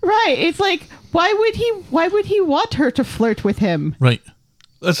 Right. It's like, why would he want her to flirt with him? Right.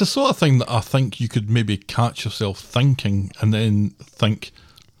 It's the sort of thing that I think you could maybe catch yourself thinking and then think,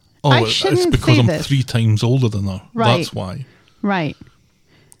 I it's shouldn't because say I'm this. 3 times older than her. Right. That's why. Right.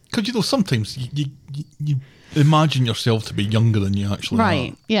 Because, you know, sometimes you imagine yourself to be younger than you actually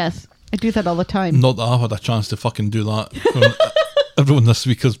Right. Yes. I do that all the time. are. Not that I've had a chance to fucking do that. Everyone this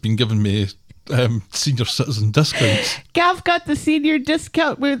week has been giving me senior citizen discounts. Gav got the senior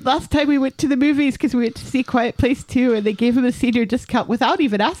discount last time we went to the movies because we went to see Quiet Place 2 and they gave him a senior discount without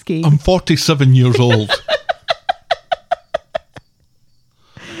even asking. I'm 47 years old.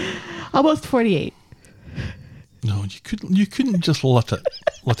 Almost 48. No, you couldn't just let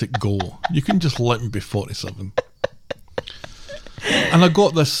it go. You couldn't just let me be 47. And I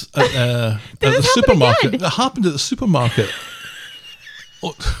got this at the happen supermarket. again? It happened at the supermarket.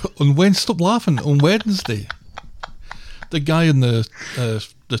 on Wednesday, stop laughing. On Wednesday, the guy in the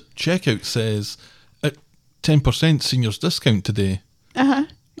checkout says, at 10% seniors discount today. Uh-huh.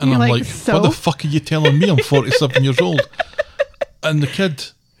 And You're I'm like, like, so? what the fuck are you telling me? I'm 47 years old. And the kid,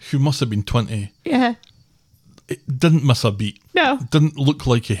 who must have been 20, Yeah. it didn't miss a beat. No. Didn't look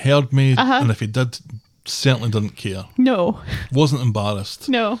like he heard me. Uh-huh. And if he did, certainly didn't care. No. Wasn't embarrassed.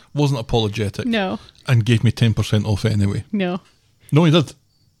 No. Wasn't apologetic. No. And gave me 10% off anyway. No. No, he did.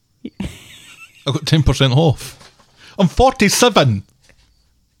 I got 10% off. I'm 47.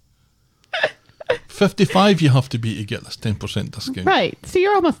 55 you have to be to get this 10% discount. Right. So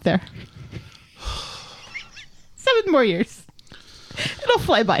you're almost there. 7 more years. It'll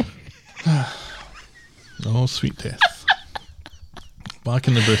fly by. Oh, sweet death. Back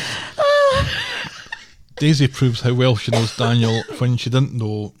in the booth. Daisy proves how well she knows Daniel when she didn't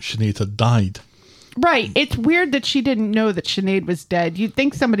know Sinead had died. Right. It's weird that she didn't know that Sinead was dead. You'd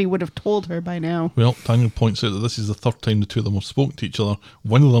think somebody would have told her by now. Well, Daniel points out that this is the third time the two of them have spoken to each other.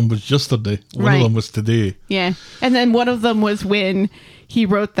 One of them was yesterday. One Right. of them was today. Yeah. And then one of them was when he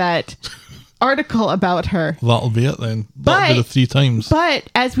wrote that article about her. That'll be it then. That'll be the 3 times. But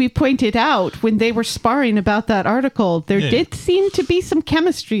as we pointed out, when they were sparring about that article, there Yeah. did seem to be some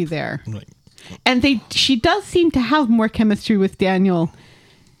chemistry there. Right. And she does seem to have more chemistry with Daniel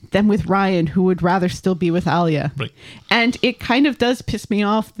than with Ryan, who would rather still be with Alia. Right. And it kind of does piss me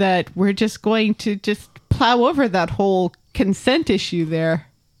off that we're just going to just plow over that whole consent issue there.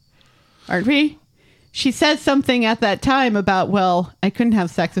 Aren't we? She said something at that time about, well, I couldn't have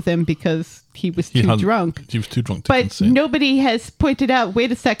sex with him because he was too drunk. He was too drunk to But consent. nobody has pointed out,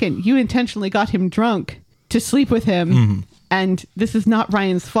 wait a second, you intentionally got him drunk to sleep with him. Mm-hmm. And this is not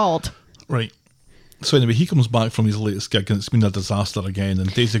Ryan's fault. Right. So anyway, he comes back from his latest gig and it's been a disaster again.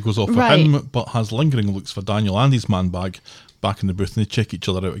 And Daisy goes off for Right. him, but has lingering looks for Daniel and his man bag back in the booth, and they check each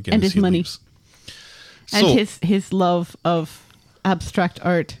other out again And as his he money. leaves. And So, his love of abstract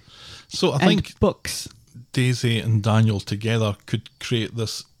art so I and think books. Daisy and Daniel together could create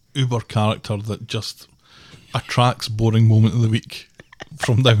this uber character that just attracts boring moment of the week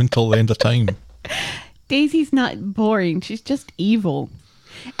from now until the end of time. Daisy's not boring. She's just evil.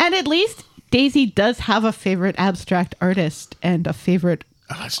 And at least Daisy does have a favorite abstract artist and a favorite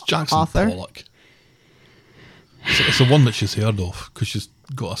And it's Jackson author. Pollock. It's the one that she's heard of because she's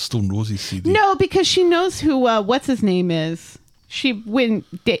got a Stone Roses CD. No, because she knows who what's his name is.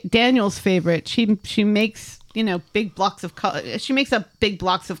 Daniel's favorite. She makes big blocks of color. She makes a big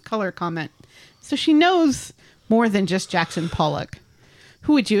blocks of color comment, so she knows more than just Jackson Pollock.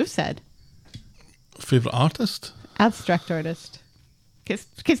 Who would you have said? Favorite artist? Abstract artist.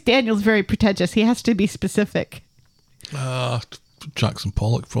 Because Daniel's very pretentious. He has to be specific. Jackson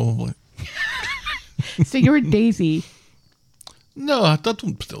Pollock, probably. So you're Daisy. No, I don't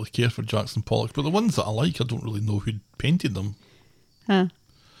particularly care for Jackson Pollock, but the ones that I like, I don't really know who painted them. Huh.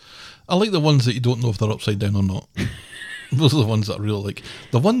 I like the ones that you don't know if they're upside down or not. Those are the ones that I really like.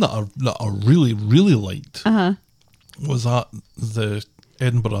 The one that I really, really liked was at the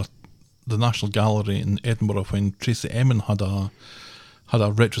Edinburgh, the National Gallery in Edinburgh, when Tracy Emin had a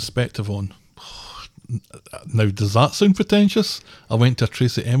retrospective on. Now, does that sound pretentious? I went to a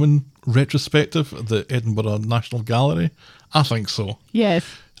Tracy Emin retrospective at the Edinburgh National Gallery. I think so. Yes.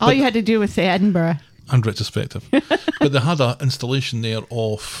 All But- you had to do was say Edinburgh. And retrospective. But they had an installation there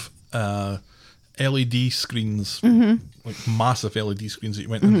of LED screens, like massive LED screens that you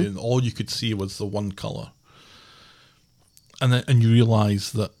went into, and all you could see was the one colour. And you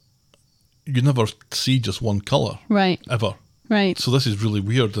realise that you never see just one colour, Right. ever. Right. So this is really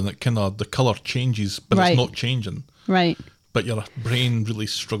weird, and it kind of, the colour changes, but Right. it's not changing. Right. But your brain really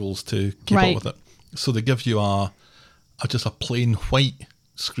struggles to keep Right. up with it. So they give you just a plain white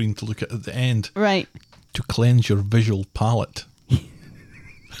screen to look at the end Right. to cleanse your visual palette.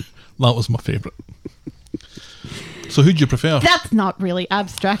 That was my favourite. So who do you prefer? That's not really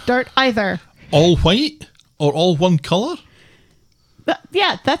abstract art either. All white or all one colour?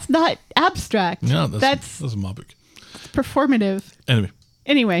 Yeah, that's not abstract. Yeah, that's this is my book. performative.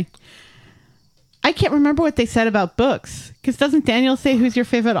 Anyway, I can't remember what they said about books. Because doesn't Daniel say who's your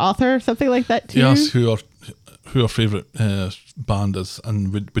favorite author or something like that too? he asks who our favourite band is,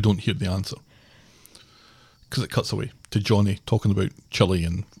 and we don't hear the answer. Because it cuts away to Johnny talking about Chile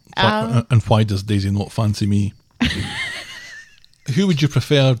and why does Daisy not fancy me? Who would you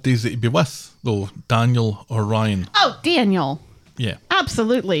prefer Daisy to be with, though? Daniel or Ryan? Oh, Daniel. Yeah.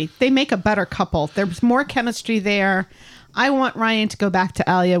 Absolutely. They make a better couple. There's more chemistry there. I want Ryan to go back to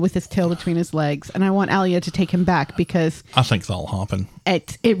Alia with his tail between his legs, and I want Alia to take him back because I think that'll happen.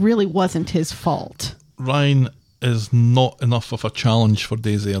 it really wasn't his fault. Ryan is not enough of a challenge for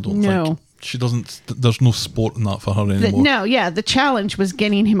Daisy, I don't No. think. She doesn't, there's no sport in that for her anymore. The challenge was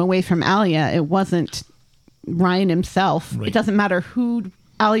getting him away from Alia. It wasn't Ryan himself. Right. It doesn't matter who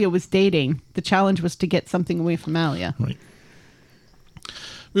Alia was dating. The challenge was to get something away from Alia. Right.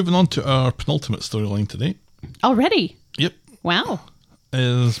 Moving on to our penultimate storyline today. Already? Yep. Wow.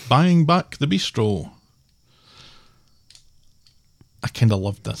 Is buying back the bistro. I kind of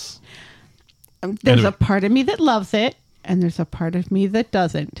loved this. There's Anyway. a part of me that loves it, and there's a part of me that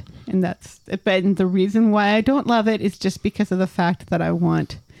doesn't. And the reason why I don't love it is just because of the fact that I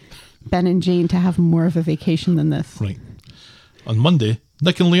want Ben and Jane to have more of a vacation than this. Right. On Monday,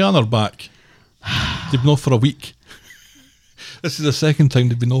 Nick and Leanne are back. They've been off for a week. This is the second time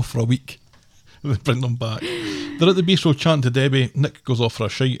they've been off for a week. They bring them back. They're at the bistro chatting to Debbie. Nick goes off for a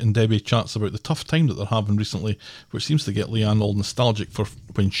shite and Debbie chats about the tough time that they're having recently, which seems to get Leanne all nostalgic for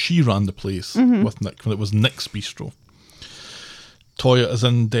when she ran the place with Nick, when it was Nick's bistro. Toya is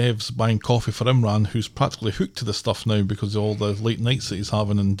in Dev's buying coffee for Imran, who's practically hooked to the stuff now because of all the late nights that he's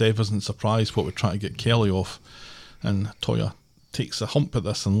having, and Dev isn't surprised what we're trying to get Kelly off. And Toya takes a hump at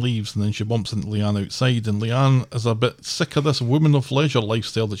this and leaves, and then she bumps into Leanne outside, and Leanne is a bit sick of this woman of leisure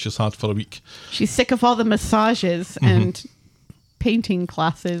lifestyle that she's had for a week. She's sick of all the massages and painting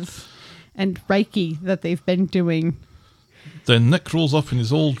classes and Reiki that they've been doing. Then Nick rolls up in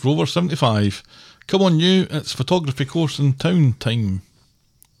his old Rover 75. Come on you, it's photography course in town time.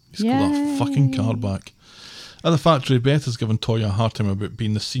 He's got that fucking car back. At the factory, Beth has given Toya a hard time about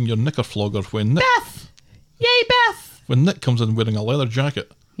being the senior knicker flogger when Nick... Beth! Yay, Beth! When Nick comes in wearing a leather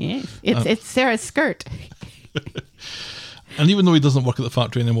jacket. Yes, it's Sarah's skirt. And even though he doesn't work at the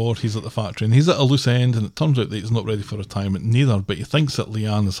factory anymore, he's at the factory. And he's at a loose end, and it turns out that he's not ready for retirement neither, but he thinks that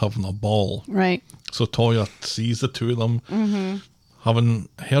Leanne is having a ball. Right. So Toya sees the two of them, having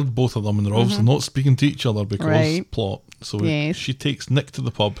heard both of them, and they're obviously not speaking to each other because plot. So Yes. she takes Nick to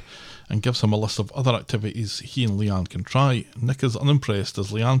the pub and gives him a list of other activities he and Leanne can try. Nick is unimpressed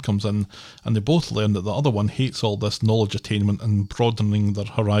as Leanne comes in, and they both learn that the other one hates all this knowledge attainment and broadening their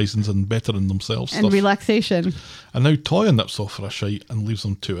horizons and bettering themselves And stuff. relaxation. And now Toya nips off for a shite and leaves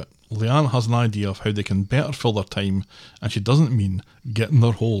them to it. Leanne has an idea of how they can better fill their time, and she doesn't mean get in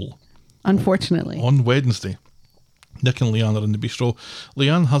their hole. Unfortunately. On Wednesday, Nick and Leanne are in the bistro.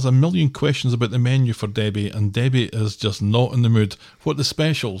 Leanne has a million questions about the menu for Debbie, and Debbie is just not in the mood. What are the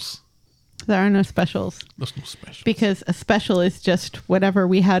specials? There are no specials. There's no specials. Because a special is just whatever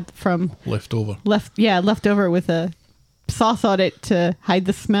we had from Left over. left over with a sauce on it to hide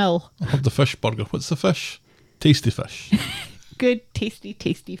the smell. I have the fish burger. What's the fish? Tasty fish. Good, tasty,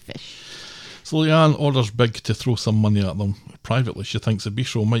 tasty fish. So Leanne orders Big to throw some money at them. Privately, she thinks the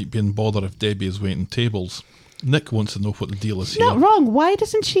bistro might be in bother if Debbie is waiting tables. Nick wants to know what the deal is here. Not wrong. Why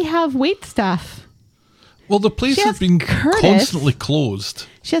doesn't she have wait staff? Well, the place She has has been Curtis. constantly closed.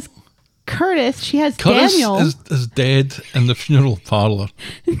 She has Curtis. She has Curtis Daniel. is dead in the funeral parlour,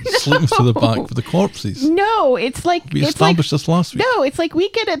 sleeping to the back with the corpses. No, it's like We it's like established this last week. no, it's like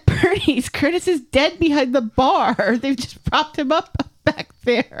weekend at Bernie's. Curtis is dead behind the bar. They've just propped him up back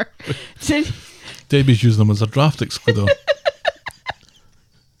there. So- Debbie's using them as a draft excluder.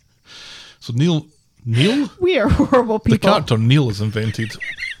 So Neil, we are horrible people. the character Neil is invented.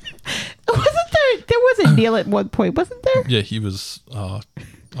 Wasn't there? There was a Neil at one point, wasn't there? Yeah, he was a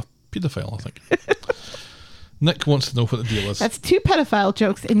paedophile, I think. Nick wants to know what the deal is. That's two pedophile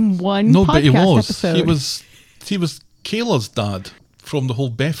jokes in one No, podcast but he was. episode. He was Kayla's dad from the whole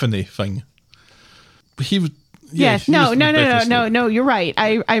Bethany thing. But he was. Yeah, Yes. he No. was the Bethany story. No. You're right.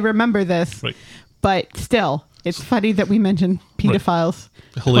 I remember this. Right. But still, it's funny that we mention pedophiles.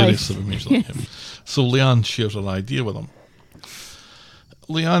 Hilarious twice. that we mentioned him. So Leanne shares her idea with him.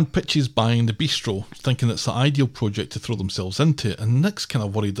 Leanne pitches buying the bistro, thinking it's the ideal project to throw themselves into, and Nick's kind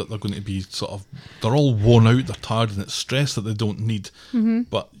of worried that they're going to be they're all worn out, they're tired, and it's stress that they don't need.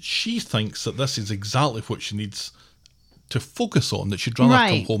 But she thinks that this is exactly what she needs to focus on, that she'd rather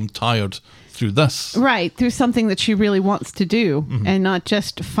Right. come home tired through this. Right, through something that she really wants to do, Mm-hmm. and not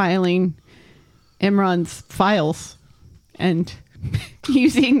just filing Imran's files and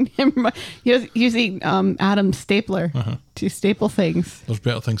using Adam's stapler Uh-huh. to staple things. There's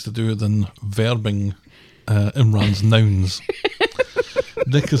better things to do than verbing Imran's nouns.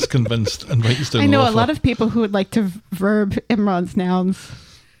 Nick is convinced and writes down I know the a offer. lot of people who would like to verb Imran's nouns.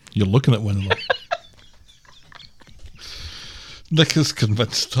 You're looking at one of them. Nick is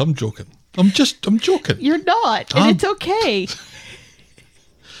convinced. I'm joking. I'm joking. You're not, and it's okay.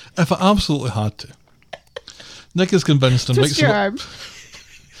 If I absolutely had to. Nick is convinced and Twist writes your arm.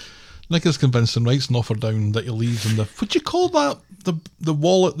 Nick is convinced and writes an offer down that he leaves in the, what do you call that? The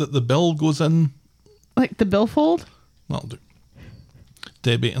wallet that the bill goes in? Like the billfold? That'll do.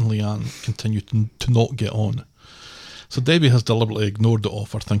 Debbie and Leanne continue to not get on. So Debbie has deliberately ignored the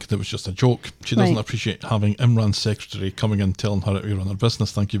offer, thinking it was just a joke. She doesn't Right. appreciate having Imran's secretary coming in telling her how to run her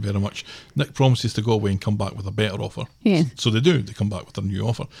business. Thank you very much. Nick promises to go away and come back with a better offer. Yeah. So they do. They come back with a new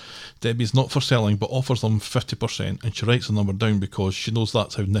offer. Debbie's not for selling, but offers them 50%, and she writes the number down because she knows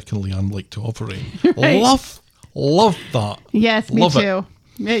that's how Nick and Leanne like to operate. Right. Love that. Yes, me Love it.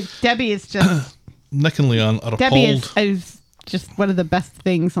 too. Debbie is just Nick and Leanne are Debbie appalled. is just one of the best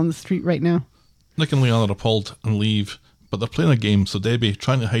things on the street right now. Nick and Leanne are appalled and leave, but they're playing a game, so Debbie,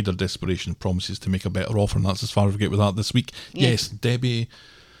 trying to hide her desperation, promises to make a better offer, and that's as far as we get with that this week. Yes, Debbie,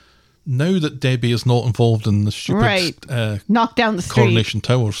 now that Debbie is not involved in the stupid Right. Knock down the street. Coronation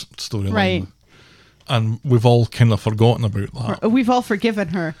Towers storyline, Right. and we've all kind of forgotten about that. We've all forgiven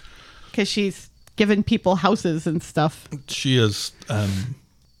her because she's given people houses and stuff. She is,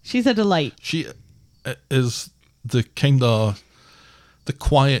 She's a delight. she is the kind of the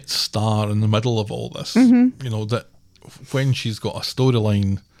quiet star in the middle of all this. Mm-hmm. You know, that when she's got a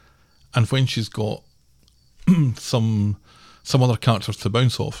storyline and when she's got some other characters to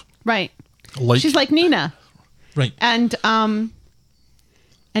bounce off. Right. Like, She's like Nina right. and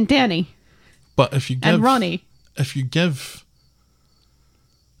Danny But if you give and Ronnie. if you give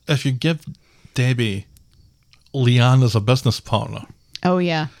Debbie Leanne as a business partner, Oh,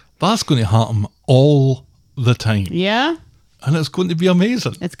 yeah. that's going to happen all the time. Yeah? And it's going to be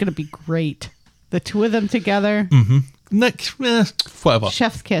amazing. It's going to be great. The two of them together. Nick, whatever.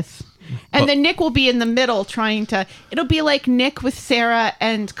 Chef's kiss. And But- then Nick will be in the middle trying to... It'll be like Nick with Sarah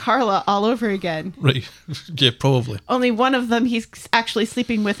and Carla all over again. Right. Yeah, probably. Only one of them he's actually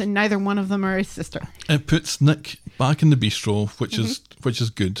sleeping with and neither one of them are his sister. It puts Nick back in the bistro, which is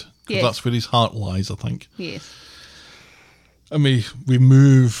good. Because Yes. that's where his heart lies, I think. Yes. And we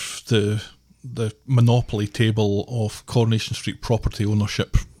move the monopoly table of Coronation Street property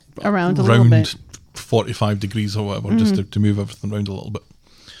ownership Around a little bit. 45 degrees or whatever, just to move everything around a little bit.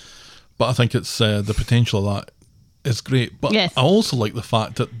 But I think it's the potential of that is great. But Yes. I also like the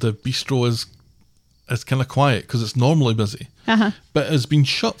fact that the bistro is kind of quiet because it's normally busy. Uh-huh. But it's been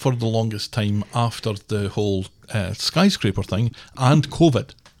shut for the longest time after the whole skyscraper thing and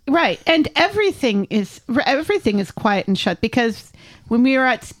COVID. Right. And everything is quiet and shut because when we were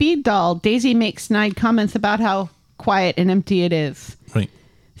at Speed Doll, Daisy makes snide comments about how quiet and empty it is. Right.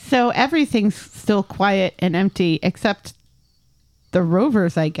 So everything's still quiet and empty except the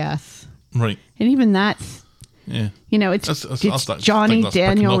Rovers, I guess. Right. And even that's, Yeah. you know, it's I Johnny, think that's picking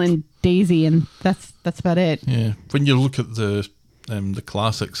Daniel, up. and Daisy, and that's about it. Yeah. When you look at the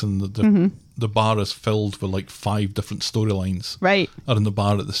classics and the bar is filled with like 5 different storylines. Right. Are in the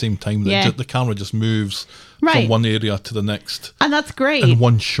bar at the same time. Yeah. The camera just moves Right. from one area to the next And that's great. in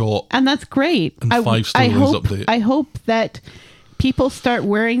one shot. And that's great. And 5 I stories hope, update. I hope that people start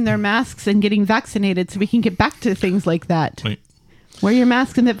wearing their masks and getting vaccinated so we can get back to things like that. Right. Wear your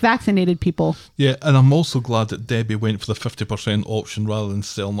mask and get vaccinated, people. Yeah, and I'm also glad that Debbie went for the 50% option rather than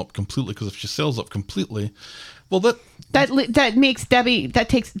selling up completely, because if she sells up completely, well, That makes Debbie, that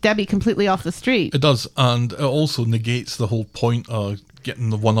takes Debbie completely off the street. it does, and it also negates the whole point of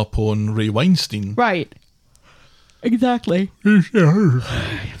getting the one-up on Ray Weinstein. Right. Exactly.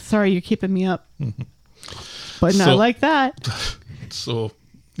 Sorry, you're keeping me up. But not So- like that. So,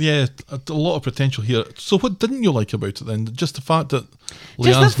 yeah, a lot of potential here. So what didn't you like about it then? Just the fact that Just the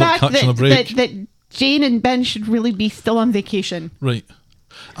Leanne's not fact catching a that, break? that Jane and Ben should really be still on vacation. Right.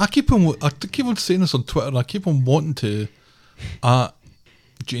 I keep on saying this on Twitter, and I keep on wanting to at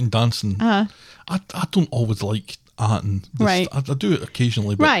Jane Danson. I don't always like atting this. Right. I do it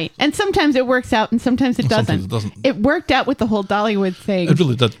occasionally, but Right. And sometimes it works out and sometimes it doesn't. sometimes it doesn't. It worked out with the whole Dollywood thing. it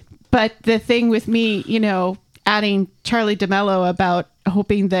really did. But the thing with me, you know, adding Charlie DeMello about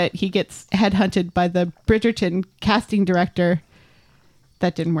hoping that he gets headhunted by the Bridgerton casting director,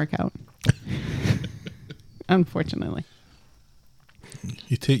 that didn't work out. Unfortunately.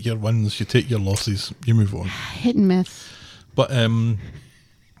 You take your wins, you take your losses, you move on. Hit and miss. But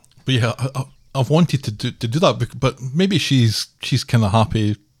yeah, I've wanted to do that, but maybe she's kind of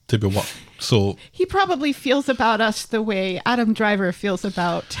happy to be what. So He probably feels about us the way Adam Driver feels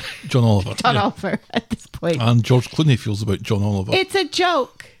about John Oliver, John yeah. Oliver at this point. And George Clooney feels about John Oliver. It's a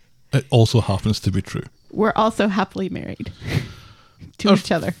joke. It also happens to be true. We're also happily married to Our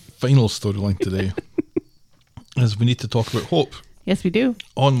each other. Final storyline today is we need to talk about Hope. Yes, we do.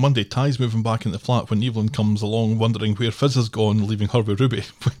 On Monday, Ty's moving back in the flat when Evelyn comes along wondering where Fizz has gone, leaving her with Ruby,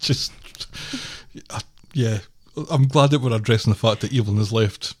 which is, yeah, I'm glad that we're addressing the fact that Evelyn is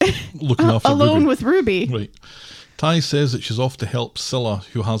left looking after Alone Ruby. with Ruby. Right. Ty says that she's off to help Scylla,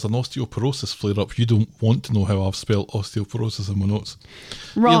 who has an osteoporosis flare-up. You don't want to know how I've spelled osteoporosis in my notes.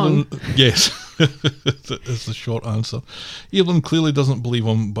 Wrong. Yes, is the short answer. Evelyn clearly doesn't believe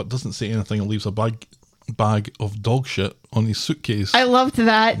him, but doesn't say anything and leaves a bag of dog shit on his suitcase. I loved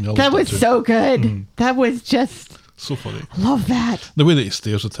that. Yeah, I That loved was it too. so good. That was just... So funny. Love that. The way that he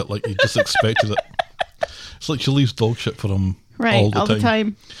stares at it like he just expected it. It's like she leaves dog shit for him Right, all the time.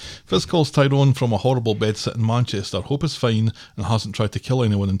 time. Fizz calls Tyrone from a horrible bedsit in Manchester. Hope is fine and hasn't tried to kill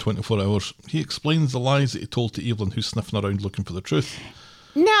anyone in 24 hours. He explains the lies that he told to Evelyn, who's sniffing around looking for the truth.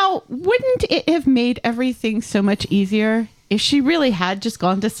 Now, wouldn't it have made everything so much easier if she really had just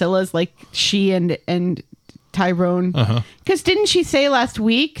gone to Scylla's like she and Tyrone? Because didn't she say last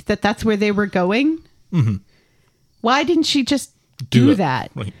week that that's where they were going? Mm-hmm. Why didn't she just do it.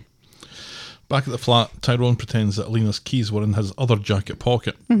 that? Right. Back at the flat, Tyrone pretends that Alina's keys were in his other jacket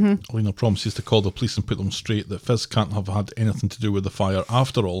pocket. Alina promises to call the police and put them straight that Fizz can't have had anything to do with the fire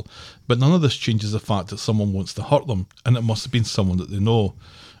after all, but none of this changes the fact that someone wants to hurt them, and it must have been someone that they know.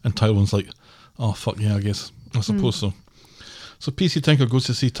 And Tyrone's like, oh fuck yeah, I suppose so. So PC Tinker goes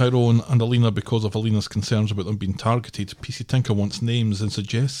to see Tyrone and Alina because of Alina's concerns about them being targeted. PC Tinker wants names and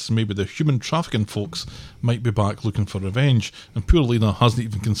suggests maybe the human trafficking folks might be back looking for revenge. And poor Alina hasn't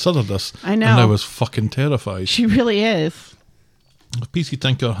even considered this. I know. And now is fucking terrified. She really is. PC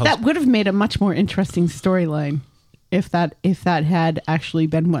Tinker has... That would have made a much more interesting storyline if that had actually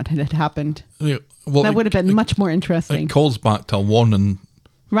been what had happened. Yeah, well, That would have been much more It interesting. calls back to a warning.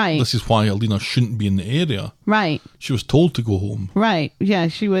 Right. This is why Alina shouldn't be in the area. Right. She was told to go home. Right. Yeah,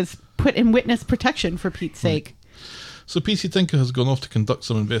 she was put in witness protection for Pete's sake. So PC Tinker has gone off to conduct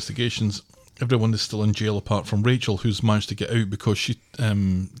some investigations. Everyone is still in jail apart from Rachel, who's managed to get out because she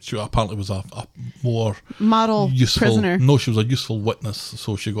apparently was a more Model useful prisoner. No, she was a useful witness,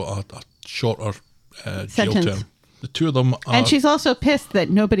 so she got a shorter jail Sentence. term. The two of them are... And she's also pissed that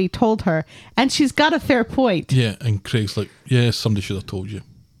nobody told her. And she's got a fair point. Yeah, and Craig's like, yeah, somebody should have told you.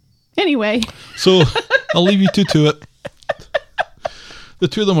 Anyway. So, I'll leave you two to it. The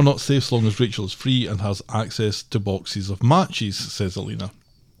two of them are not safe so long as Rachel is free and has access to boxes of matches, says Alina.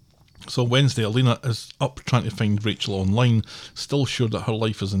 So Wednesday, Alina is up trying to find Rachel online, still sure that her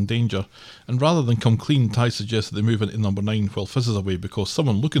life is in danger. And rather than come clean, Ty suggests that they move into number 9 while Fizz is away because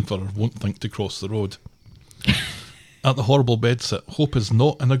someone looking for her won't think to cross the road. At the horrible bedsit, Hope is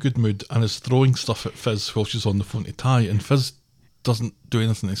not in a good mood and is throwing stuff at Fizz while she's on the phone to Ty, and Fizz doesn't do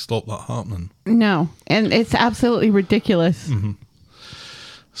anything to stop that happening. No. And it's absolutely ridiculous.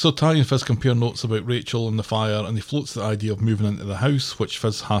 So Ty and Fizz compare notes about Rachel and the fire, and they floats the idea of moving into the house, which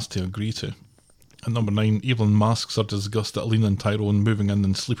Fizz has to agree to. At number 9, Evelyn masks her disgust at Alina and Tyrone moving in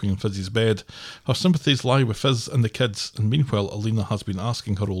and sleeping in Fizz's bed. Her sympathies lie with Fizz and the kids, and meanwhile Alina has been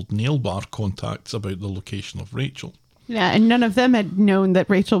asking her old nail bar contacts about the location of Rachel. Yeah, and none of them had known that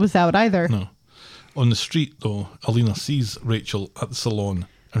Rachel was out either. No. On the street, though, Alina sees Rachel at the salon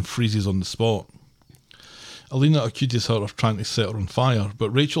and freezes on the spot. Alina accuses her of trying to set her on fire, but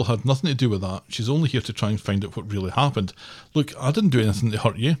Rachel had nothing to do with that. She's only here to try and find out what really happened. Look, I didn't do anything to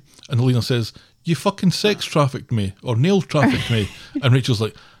hurt you. And Alina says, you fucking sex trafficked me, or nail trafficked me. And Rachel's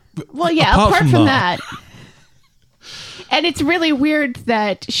like, Well, yeah, apart from that. And it's really weird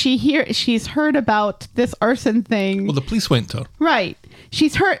that she's heard about this arson thing. Well, the police went to her. Right.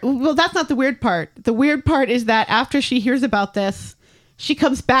 She's heard. Well, that's not the weird part. The weird part is that after she hears about this, she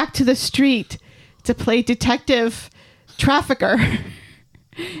comes back to the street to play detective trafficker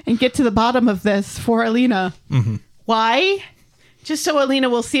and get to the bottom of this for Alina. Mm-hmm. Why? Just so Alina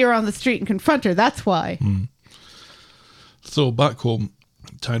will see her on the street and confront her. That's why. Mm. So back home,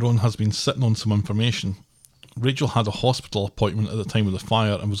 Tyrone has been sitting on some information. Rachel had a hospital appointment at the time of the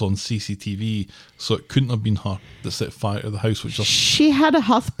fire and was on CCTV, so it couldn't have been her that set fire to the house. She had a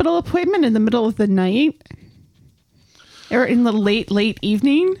hospital appointment in the middle of the night? Or in the late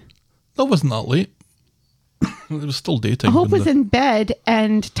evening? That wasn't that late. It was still daytime. Hope was in bed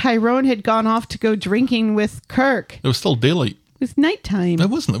and Tyrone had gone off to go drinking with Kirk. It was still daylight. It was nighttime. It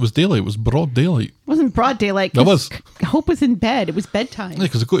wasn't. It was daylight. It was broad daylight. It wasn't broad daylight. It was. Hope was in bed. It was bedtime. Yeah,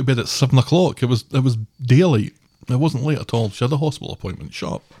 because I go to bed at 7 o'clock. It was daylight. It wasn't late at all. She had a hospital appointment.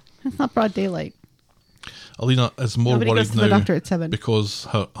 Shut up. That's not broad daylight. Alina is more Nobody worried goes to now the doctor at 7. because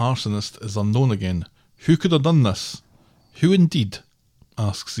her arsonist is unknown again. Who could have done this? Who indeed?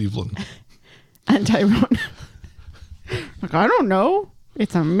 Asks Evelyn. And Tyrone. Like, I don't know.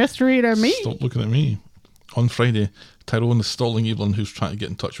 It's a mystery to me. Stop looking at me. On Friday, Tyrone is stalling Evelyn, who's trying to get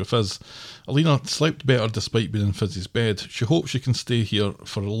in touch with Fizz. Alina slept better despite being in Fizz's bed. She hopes she can stay here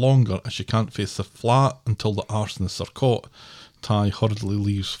for longer as she can't face the flat until the arsonists are caught. Ty hurriedly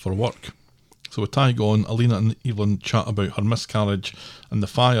leaves for work. So with Ty gone, Alina and Evelyn chat about her miscarriage and the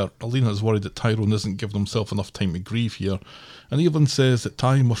fire. Alina is worried that Tyrone isn't giving himself enough time to grieve here. And Evelyn says that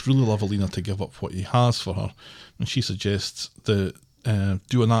Ty must really love Alina to give up what he has for her. And she suggests that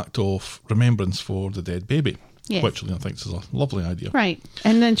do an act of remembrance for the dead baby. Yes. Which Alina thinks is a lovely idea. Right.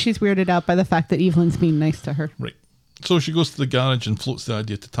 And then she's weirded out by the fact that Evelyn's being nice to her. Right. So she goes to the garage and floats the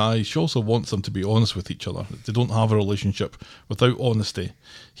idea to Ty. She also wants them to be honest with each other. They don't have a relationship without honesty.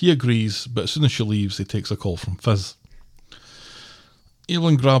 He agrees, but as soon as she leaves, he takes a call from Fizz.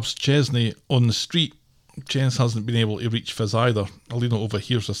 Evelyn grabs Chesney on the street. Ches hasn't been able to reach Fizz either. Alina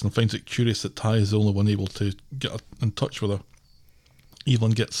overhears this and finds it curious that Ty is the only one able to get in touch with her.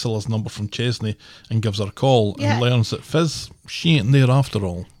 Evelyn gets Scylla's number from Chesney and gives her a call and learns that Fizz, she ain't there after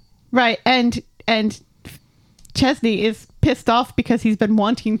all. Right. And Chesney is pissed off because he's been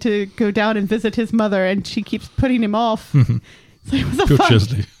wanting to go down and visit his mother and she keeps putting him off. It's like, what the Poor fuck?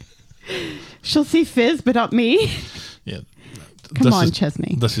 Chesney. She'll see Fizz, but not me. Yeah. Come on,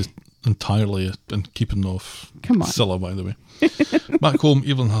 Chesney. This is entirely in keeping off Come on. Scylla, by the way. Back home,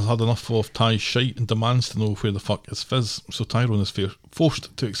 Evelyn has had enough of Ty's shite and demands to know where the fuck is Fizz, so Tyrone is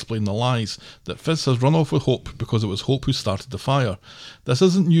forced to explain the lies, that Fizz has run off with Hope because it was Hope who started the fire. This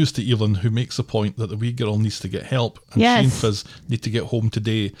isn't news to Evelyn, who makes the point that the wee girl needs to get help, and she and Fizz need to get home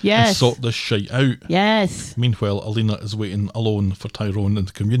today and sort this shite out. Yes. Meanwhile, Alina is waiting alone for Tyrone in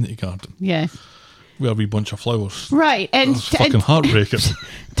the community garden. Yes. With a wee bunch of flowers. Right. And That's fucking heartbreaking.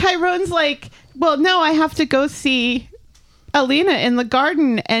 Tyrone's like, well, no, I have to go see Alina in the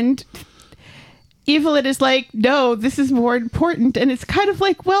garden. And Evelyn is like, no, this is more important. And it's kind of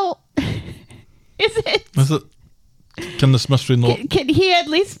like, well, is it? Is it? Can this mystery not... Can he at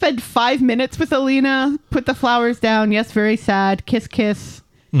least spend 5 minutes with Alina, put the flowers down, yes, very sad, kiss, kiss,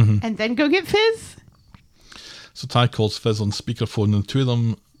 and then go get Fizz? So Ty calls Fizz on speakerphone, and two of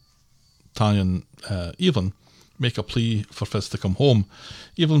them, Ty and Evelyn, make a plea for Fizz to come home.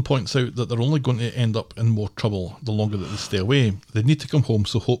 Evelyn points out that they're only going to end up in more trouble the longer that they stay away. They need to come home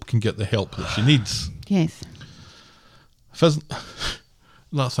so Hope can get the help that she needs. Yes. Fizz...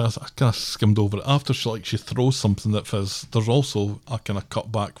 That's I kind of skimmed over it. After she throws something at Fizz, there's also a kind of cut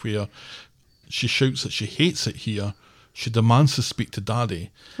back where she shouts that she hates it here. She demands to speak to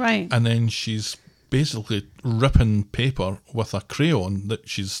Daddy. Right. And then she's basically ripping paper with a crayon that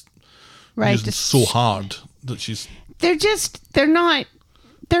she's using so hard that she's... They're not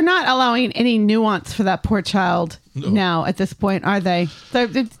allowing any nuance for that poor child now at this point, are they?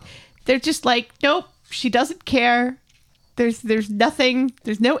 They're just like, nope, she doesn't care. There's nothing.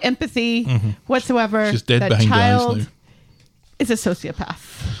 There's no empathy whatsoever. She's dead behind the eyes now. Is a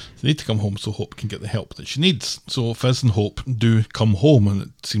sociopath. They need to come home so Hope can get the help that she needs. So Fizz and Hope do come home, and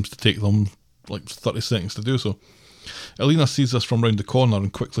it seems to take them like 30 seconds to do so. Alina sees this from round the corner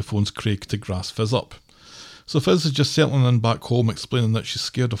and quickly phones Craig to grass Fizz up. So Fizz is just settling in back home, explaining that she's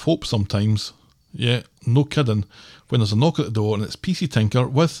scared of Hope sometimes. Yeah, no kidding. When there's a knock at the door and it's PC Tinker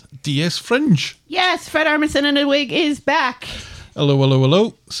with DS Fringe. Yes, Fred Armisen in a wig is back. Hello, hello,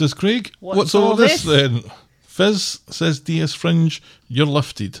 hello, says Craig. What's all this then? Fizz says DS Fringe, you're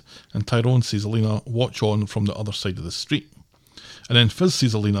lifted. And Tyrone says, Alina, watch on from the other side of the street. And then Fizz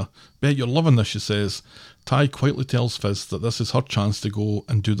sees Alina. Bet you're loving this, she says. Ty quietly tells Fizz that this is her chance to go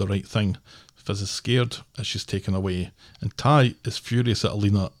and do the right thing. Fizz is scared as she's taken away, and Ty is furious at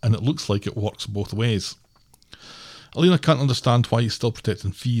Alina, and it looks like it works both ways. Alina can't understand why he's still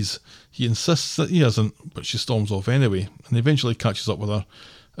protecting Fizz. He insists that he isn't, but she storms off anyway, and eventually catches up with her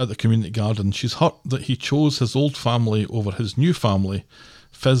at the community garden. She's hurt that he chose his old family over his new family,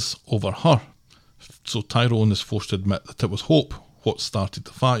 Fizz over her. So Tyrone is forced to admit that it was Hope what started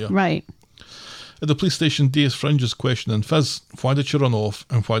the fire. Right. At the police station, DS Fringe is questioning Fizz. Why did she run off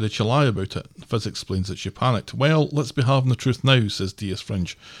and why did she lie about it? Fizz explains that she panicked. Well, let's be having the truth now, says DS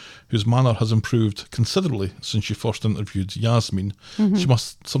Fringe, whose manner has improved considerably since she first interviewed Yasmin.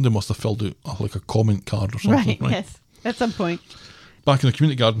 Somebody must have filled out like a comment card or something. Right, yes, at some point. Back in the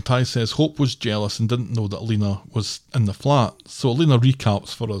community garden, Ty says Hope was jealous and didn't know that Alina was in the flat. So Alina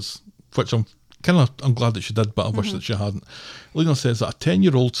recaps for us, which I'm glad that she did, but I wish that she hadn't. Alina says that a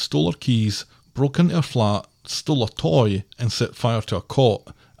 10-year-old stole her keys, broke into her flat, stole a toy and set fire to a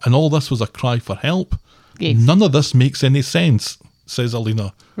cot, and all this was a cry for help. Yes. None of this makes any sense, says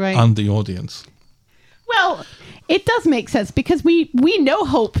Alina and the audience. Well, it does make sense because we know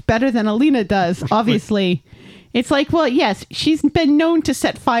Hope better than Alina does, obviously. It's like, well, yes, she's been known to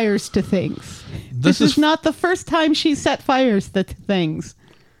set fires to things. This is not the first time she's set fires to things.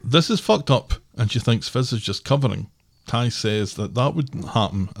 This is fucked up, and she thinks Fizz is just covering. Ty says that wouldn't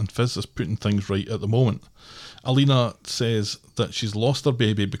happen, and Fizz is putting things right at the moment. Alina says that she's lost her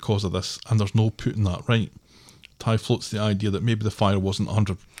baby because of this, and there's no putting that right. Ty floats the idea that maybe the fire wasn't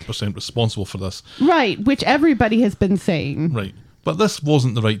 100% responsible for this. Right, which everybody has been saying. Right. But this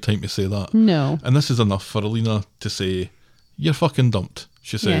wasn't the right time to say that. No. And this is enough for Alina to say, "You're fucking dumped,"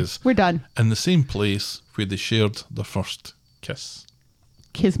 she says. Yeah, we're done. In the same place where they shared their first kiss.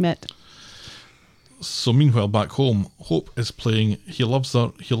 Kismet. So meanwhile, back home, Hope is playing He Loves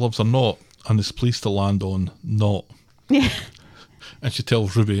Her Not, and is pleased to land on Not. Yeah. And she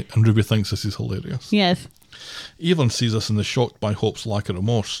tells Ruby, and Ruby thinks this is hilarious. Yes. Evelyn sees this and is shocked by Hope's lack of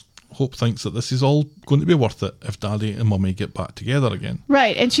remorse. Hope thinks that this is all going to be worth it if Daddy and Mummy get back together again.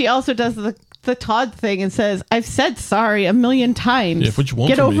 Right, and she also does the Todd thing and says, "I've said sorry 1,000,000 times. Yeah, what you want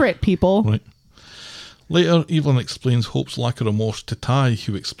Get from over me?" it, people." Right. Later, Evelyn explains Hope's lack of remorse to Ty,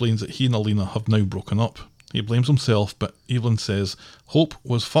 who explains that he and Alina have now broken up. He blames himself, but Evelyn says Hope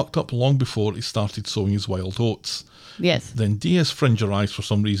was fucked up long before he started sowing his wild oats. Yes. Then DS Fringe arrives for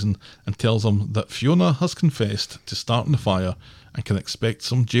some reason and tells him that Fiona has confessed to starting the fire and can expect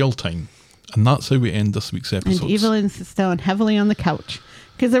some jail time. And that's how we end this week's episode. And Evelyn sits down heavily on the couch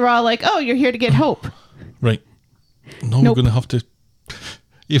because they're all like, "Oh, you're here to get Hope." Right. No, Nope. we're going to have to...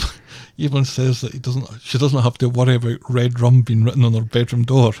 Evelyn says that she doesn't have to worry about red rum being written on her bedroom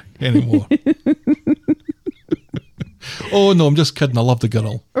door anymore. Oh, no, I'm just kidding. I love the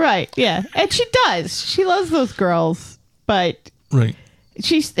girl. Right, yeah. And she does. She loves those girls. But Right.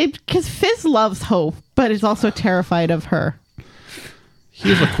 because Fizz loves Hope, but is also terrified of her.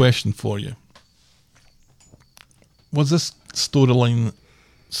 Here's a question for you. Was this storyline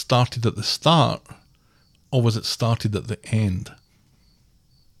started at the start, or was it started at the end?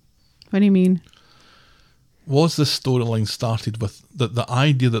 What do you mean? Was this storyline started with the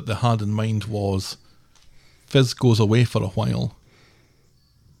idea that they had in mind was Fizz goes away for a while,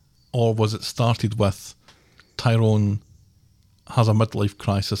 or was it started with Tyrone has a midlife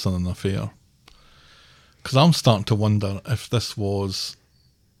crisis and an affair? Because I'm starting to wonder if this is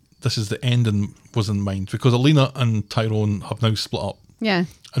the ending was in mind, because Alina and Tyrone have now split up. Yeah.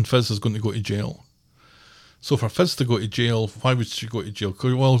 And Fizz is going to go to jail. So for Fizz to go to jail, why would she go to jail?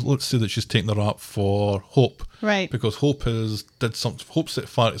 Well, let's say that she's taking the rap for Hope. Right. Because Hope did something. Hope set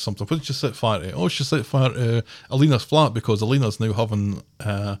fire to something. What did she set fire to? Oh, she set fire to Alina's flat because Alina's now having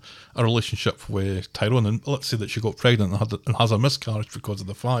a relationship with Tyrone. And let's say that she got pregnant and has a miscarriage because of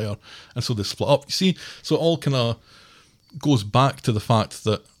the fire. And so they split up. You see? So it all kind of goes back to the fact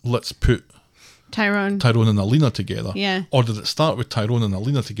that let's put Tyrone and Alina together. Yeah. Or did it start with Tyrone and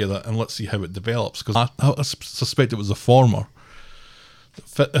Alina together and let's see how it develops? Because I suspect it was the former.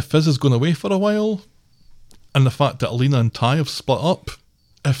 If Fizz is going away for a while, and the fact that Alina and Ty have split up,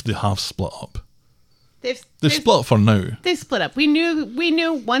 if they have split up. They've split up for now. They split up. We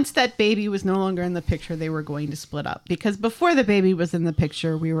knew once that baby was no longer in the picture, they were going to split up. Because before the baby was in the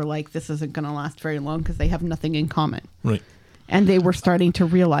picture, we were like, this isn't going to last very long because they have nothing in common. Right. And they were starting to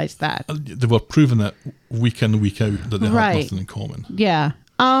realize that. They were proving it week in, week out that they Right. have nothing in common. Yeah.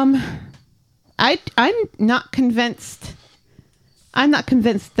 I'm not convinced. I'm not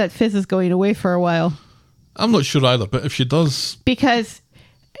convinced that Fizz is going away for a while. I'm not sure either, but if she does... Because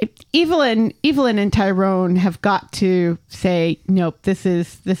Evelyn and Tyrone have got to say, nope,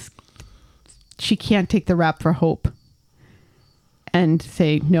 this. She can't take the rap for Hope. And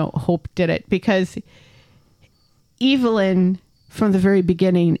say, no, Hope did it. Because Evelyn, from the very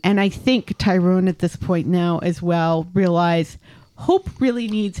beginning, and I think Tyrone at this point now as well, realize Hope really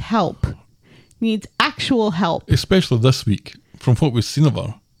needs help. Needs actual help. Especially this week, from what we've seen of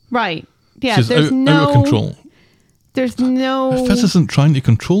her. Right. Yeah, She's there's out of control. There's no... Fizz isn't trying to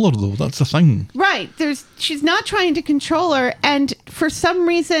control her, though. That's the thing. Right. She's not trying to control her, and for some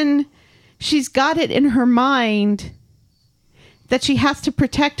reason, she's got it in her mind that she has to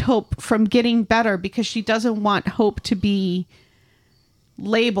protect Hope from getting better because she doesn't want Hope to be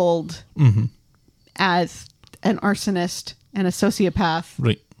labeled as an arsonist and a sociopath.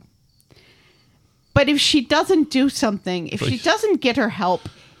 Right. But if she doesn't do something, if she Right. doesn't get her help,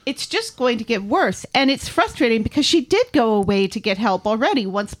 it's just going to get worse. And it's frustrating because she did go away to get help already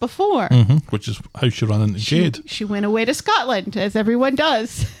once before. Which is how she ran into Jade. She went away to Scotland, as everyone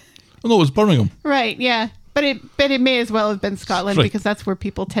does. Oh, no, it was Birmingham. Right, yeah. But it may as well have been Scotland Right. because that's where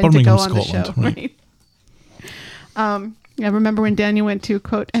people tend Birmingham, to go on Scotland, the show. right. Yeah, remember when Daniel went to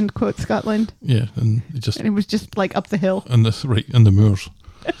quote end quote Scotland? Yeah, and And it was just like up the hill. in the moors.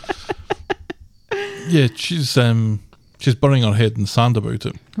 Yeah, she's burying her head in sand about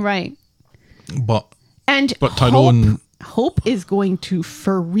it. Right. But And Tyrone... Hope is going to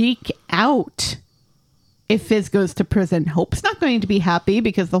freak out if Fizz goes to prison. Hope's not going to be happy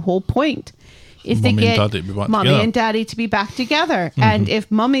because the whole point is Mummy to and get Daddy to be back Mummy together. and Daddy to be back together. And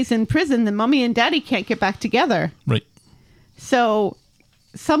if Mummy's in prison, then Mummy and Daddy can't get back together. Right. So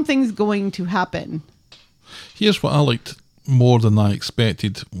something's going to happen. Here's what I liked more than I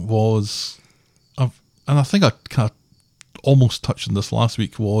expected was, and I think I kind of almost touched on this last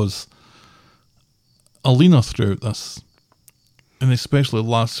week, was Alina throughout this, and especially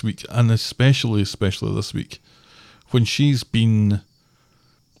last week, and especially this week, when she's been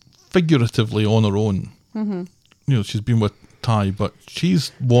figuratively on her own. You know, she's been with Ty, but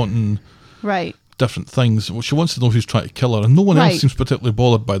she's wanting Right. different things. Well, she wants to know who's trying to kill her, and no one Right. else seems particularly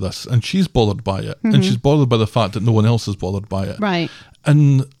bothered by this, and she's bothered by it, and she's bothered by the fact that no one else is bothered by it. Right.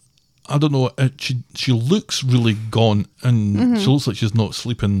 And I don't know, she looks really gone, and she looks like she's not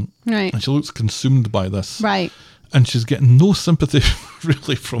sleeping, Right. and she looks consumed by this. Right. And she's getting no sympathy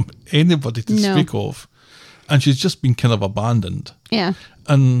really from anybody to No. speak of, and she's just been kind of abandoned. Yeah.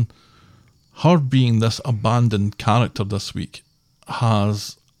 And her being this abandoned character this week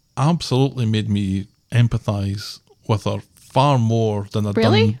has absolutely made me empathise with her far more than I'd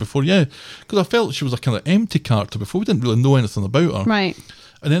Really? done before. Yeah, because I felt she was a kind of empty character before. We didn't really know anything about her. Right.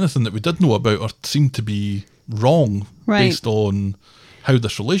 And anything that we did know about her seemed to be wrong Right. based on how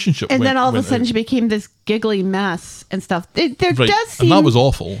this relationship And went, then all of a went sudden out. she became this giggly mess and stuff. There Right. does seem... And that was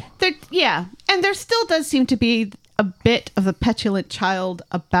awful. Yeah. And there still does seem to be a bit of a petulant child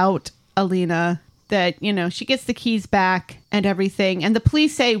about Alina, that, you know, she gets the keys back and everything. And the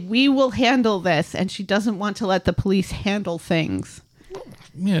police say, we will handle this. And she doesn't want to let the police handle things.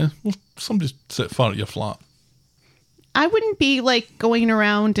 Yeah, well, somebody set fire at your flat. I wouldn't be like going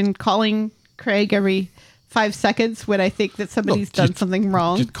around and calling Craig every 5 seconds when I think that somebody's No, done something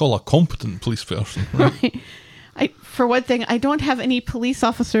wrong. You'd call a competent police person, right? For one thing, I don't have any police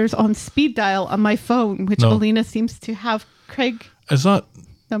officers on speed dial on my phone, which No. Alina seems to have Craig Is that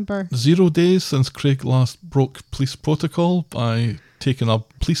number. 0 days since Craig last broke police protocol by taking a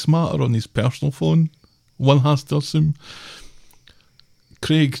police matter on his personal phone? One has to assume.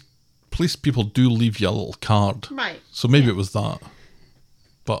 Craig, police people do leave you a little card. Right. So maybe it was that.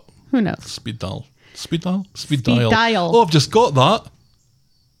 But Who knows? speed dial. Speed dial? Speed Speed dial. Oh, I've just got that.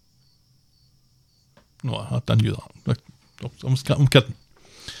 No, I knew that. I'm kidding.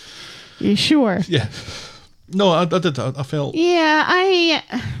 You sure? Yeah. No, I did. I felt...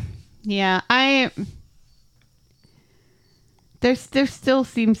 There still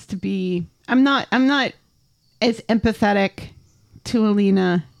seems to be. I'm not as empathetic to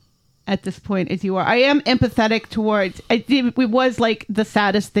Alina at this point as you are. I am empathetic towards. It was like the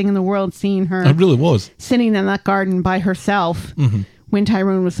saddest thing in the world seeing her. It really was. Sitting in that garden by herself when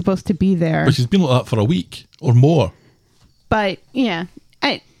Tyrone was supposed to be there. But she's been like that for a week or more. But yeah,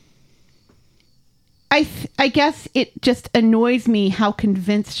 I guess it just annoys me how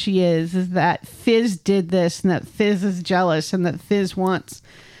convinced she is that Fizz did this and that Fizz is jealous and that Fizz wants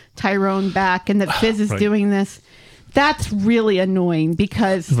Tyrone back and that Fizz is Right. doing this. That's really annoying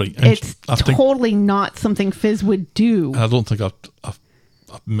because Right, and it's I think- totally not something Fizz would do. And I don't think I've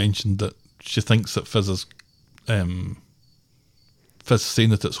mentioned that she thinks that Fizz is Fizz saying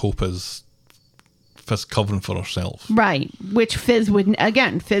that it's Hope is Fizz covering for herself. Right, which Fizz would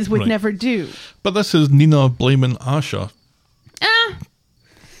Right. never do. But this is Nina blaming Asha.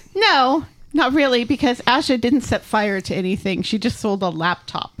 No, not really, because Asha didn't set fire to anything. She just sold a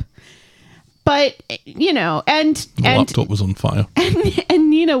laptop. But, you know, and The laptop was on fire. and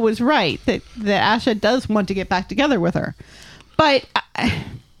Nina was right that Asha does want to get back together with her. But,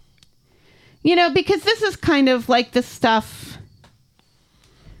 you know, because this is kind of like the stuff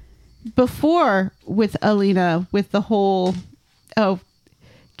before with Alina, with the whole,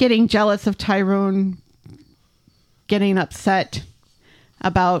 getting jealous of Tyrone, getting upset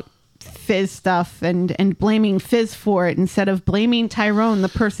about Fizz stuff and blaming Fizz for it instead of blaming Tyrone, the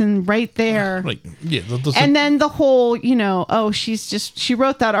person right there. Right. Yeah. And then the whole, you know, she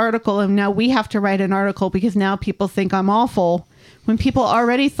wrote that article and now we have to write an article because now people think I'm awful when people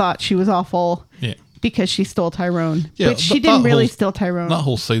already thought she was awful Yeah. because she stole Tyrone, Yeah, which she that didn't really whole- steal Tyrone. That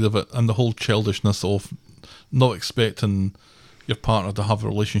whole side of it and the whole childishness of not expecting your partner to have a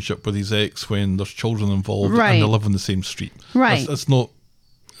relationship with his ex when there's children involved Right. and they live in the same street. Right. It's not...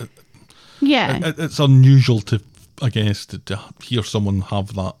 Yeah. It's unusual to, I guess, to hear someone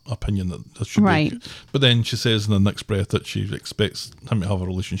have that opinion that should Right. be. But then she says in the next breath that she expects him to have a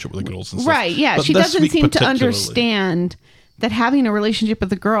relationship with the girls and stuff. Right, yeah. But She this doesn't week seem to particularly- understand that having a relationship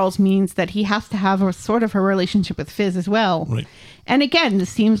with the girls means that he has to have a sort of a relationship with Fizz as well. Right. And again, this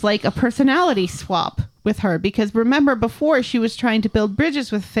seems like a personality swap with her because remember before she was trying to build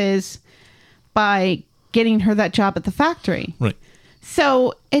bridges with Fizz by getting her that job at the factory. Right.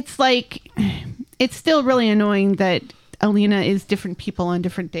 So it's like, it's still really annoying that Alina is different people on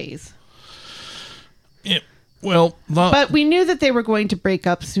different days. Yeah. Well, But we knew that they were going to break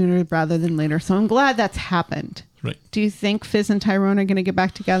up sooner rather than later, so I'm glad that's happened. Right. Do you think Fizz and Tyrone are going to get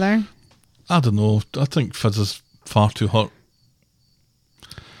back together? I don't know. I think Fizz is far too hurt.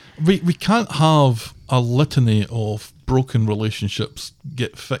 We can't have a litany of broken relationships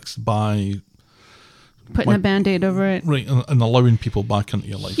get fixed by Putting a Band-Aid over it. right and allowing people back into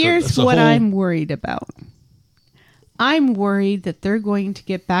your life. Here's It's a what whole- I'm worried about. I'm worried that they're going to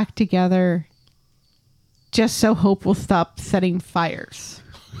get back together just so Hope will stop setting fires.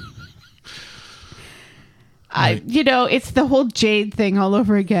 Right. It's the whole Jade thing all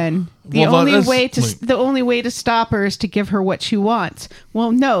over again. The Well, that only way to stop her is to give her what she wants.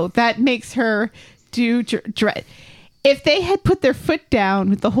 Well, no, that makes her do dread. If they had put their foot down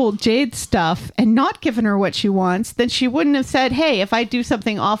with the whole Jade stuff and not given her what she wants, then she wouldn't have said, hey, if I do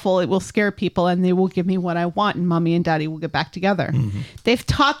something awful, it will scare people and they will give me what I want and mommy and daddy will get back together. Mm-hmm. They've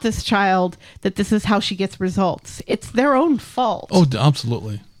taught this child that this is how she gets results. It's their own fault. Oh,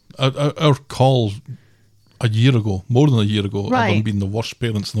 absolutely. Our call a year ago, more than a year ago, of them being the worst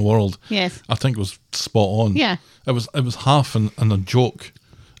parents in the world. Yes. I think it was spot on. Yeah. It was half and a joke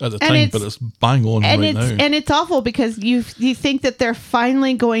at the And time, but it's bang on right now. And it's awful because you think that they're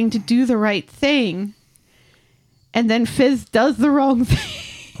finally going to do the right thing, and then Fizz does the wrong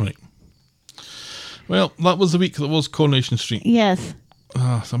thing. Right. Well, that was the week that was Coronation Street. Yes.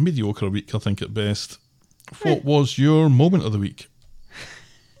 It's a mediocre week, I think, at best. What was your moment of the week?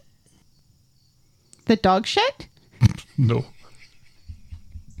 The dog shit? No.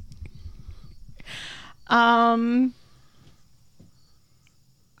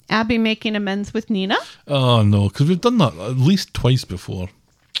 Abby making amends with Nina? Oh, no, because we've done that at least twice before.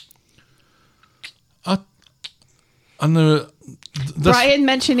 Brian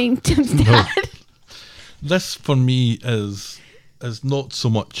mentioning Tim's dad. This for me is not so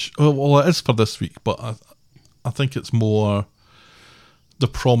much. Well, it is for this week, but I think it's more the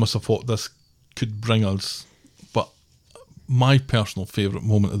promise of what this could bring us. But my personal favourite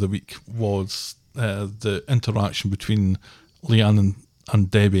moment of the week was the interaction between Leanne and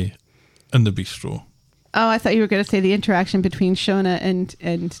Debbie in the bistro. Oh, I thought you were going to say the interaction between Shona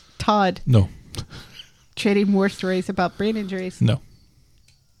and Todd. No. Trading war stories about brain injuries. No.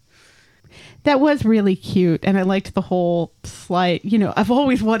 That was really cute, and I liked the whole slide. I've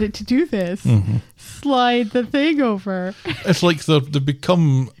always wanted to do this. Mm-hmm. Slide the thing over. It's like they've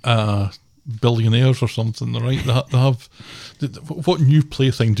become billionaires or something, right? They have. What new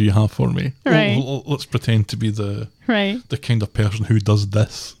plaything do you have for me? Right. Let's pretend to be the kind of person who does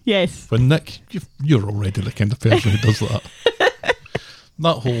this. Yes. But Nick, you're already the kind of person who does that.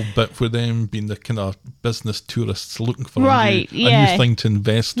 That whole bit for them being the kind of business tourists looking for a new thing to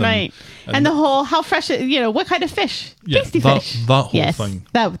invest in. Right. And the whole, how fresh, what kind of fish? Yeah, Tasty fish. That whole thing.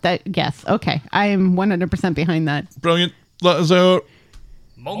 Yes. Okay. I am 100% behind that. Brilliant. That is our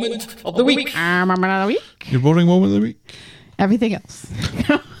Moment of the week. Moment of the week. Your boring moment of the week? Everything else.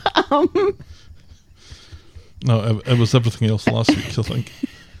 No, it was everything else last week, I think.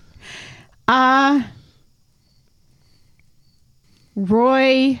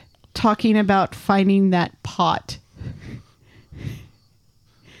 Roy talking about finding that pot.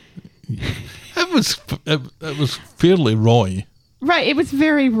 It was fairly Roy. Right, it was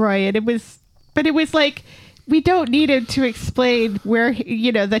very Roy, and it was like, we don't need him to explain where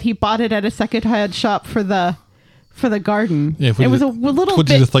that he bought it at a second-hand shop for the garden. Yeah, it was a little what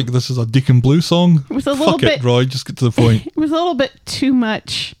bit. Did you think this is a Deacon Blue song? It was a little Fuck bit. it, Roy. Just get to the point. It was a little bit too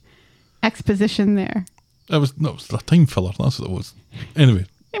much exposition there. It was a time filler. That's what it was. Anyway,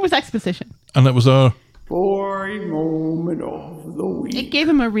 It was exposition. and it was our Boring moment of the week. It gave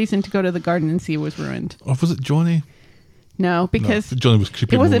him a reason to go to the garden and see it was ruined. or was it Johnny? No, because No, Johnny was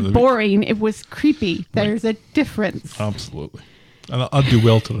creepy. it moment wasn't of the week. boring. It was creepy. There's a difference. Absolutely, and I'd do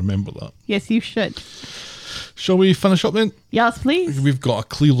well to remember that. Yes, you should. Shall we finish up then? Yes, please. We've got a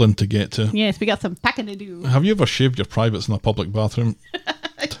Cleveland to get to. Yes, we got some packing to do. Have you ever shaved your privates in a public bathroom?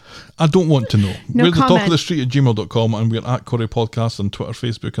 I don't want to know. No We're the talk comment. of the street at gmail.com and we're at Corey Podcast on Twitter,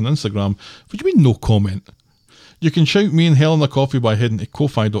 Facebook and Instagram. What do you mean no comment? You can shout me and Helen a coffee by heading to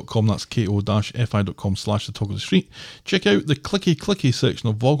ko-fi.com, that's ko-fi.com/the talk of the street. Check out the clicky section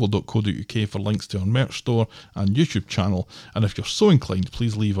of voggle.co.uk for links to our merch store and YouTube channel. And if you're so inclined,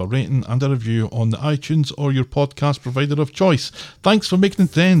 please leave a rating and a review on the iTunes or your podcast provider of choice. Thanks for making it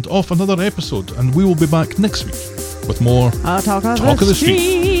to the end of another episode, and we will be back next week with more Talk of Talk the of the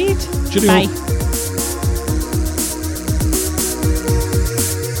Street. Street. Cheerio. Bye.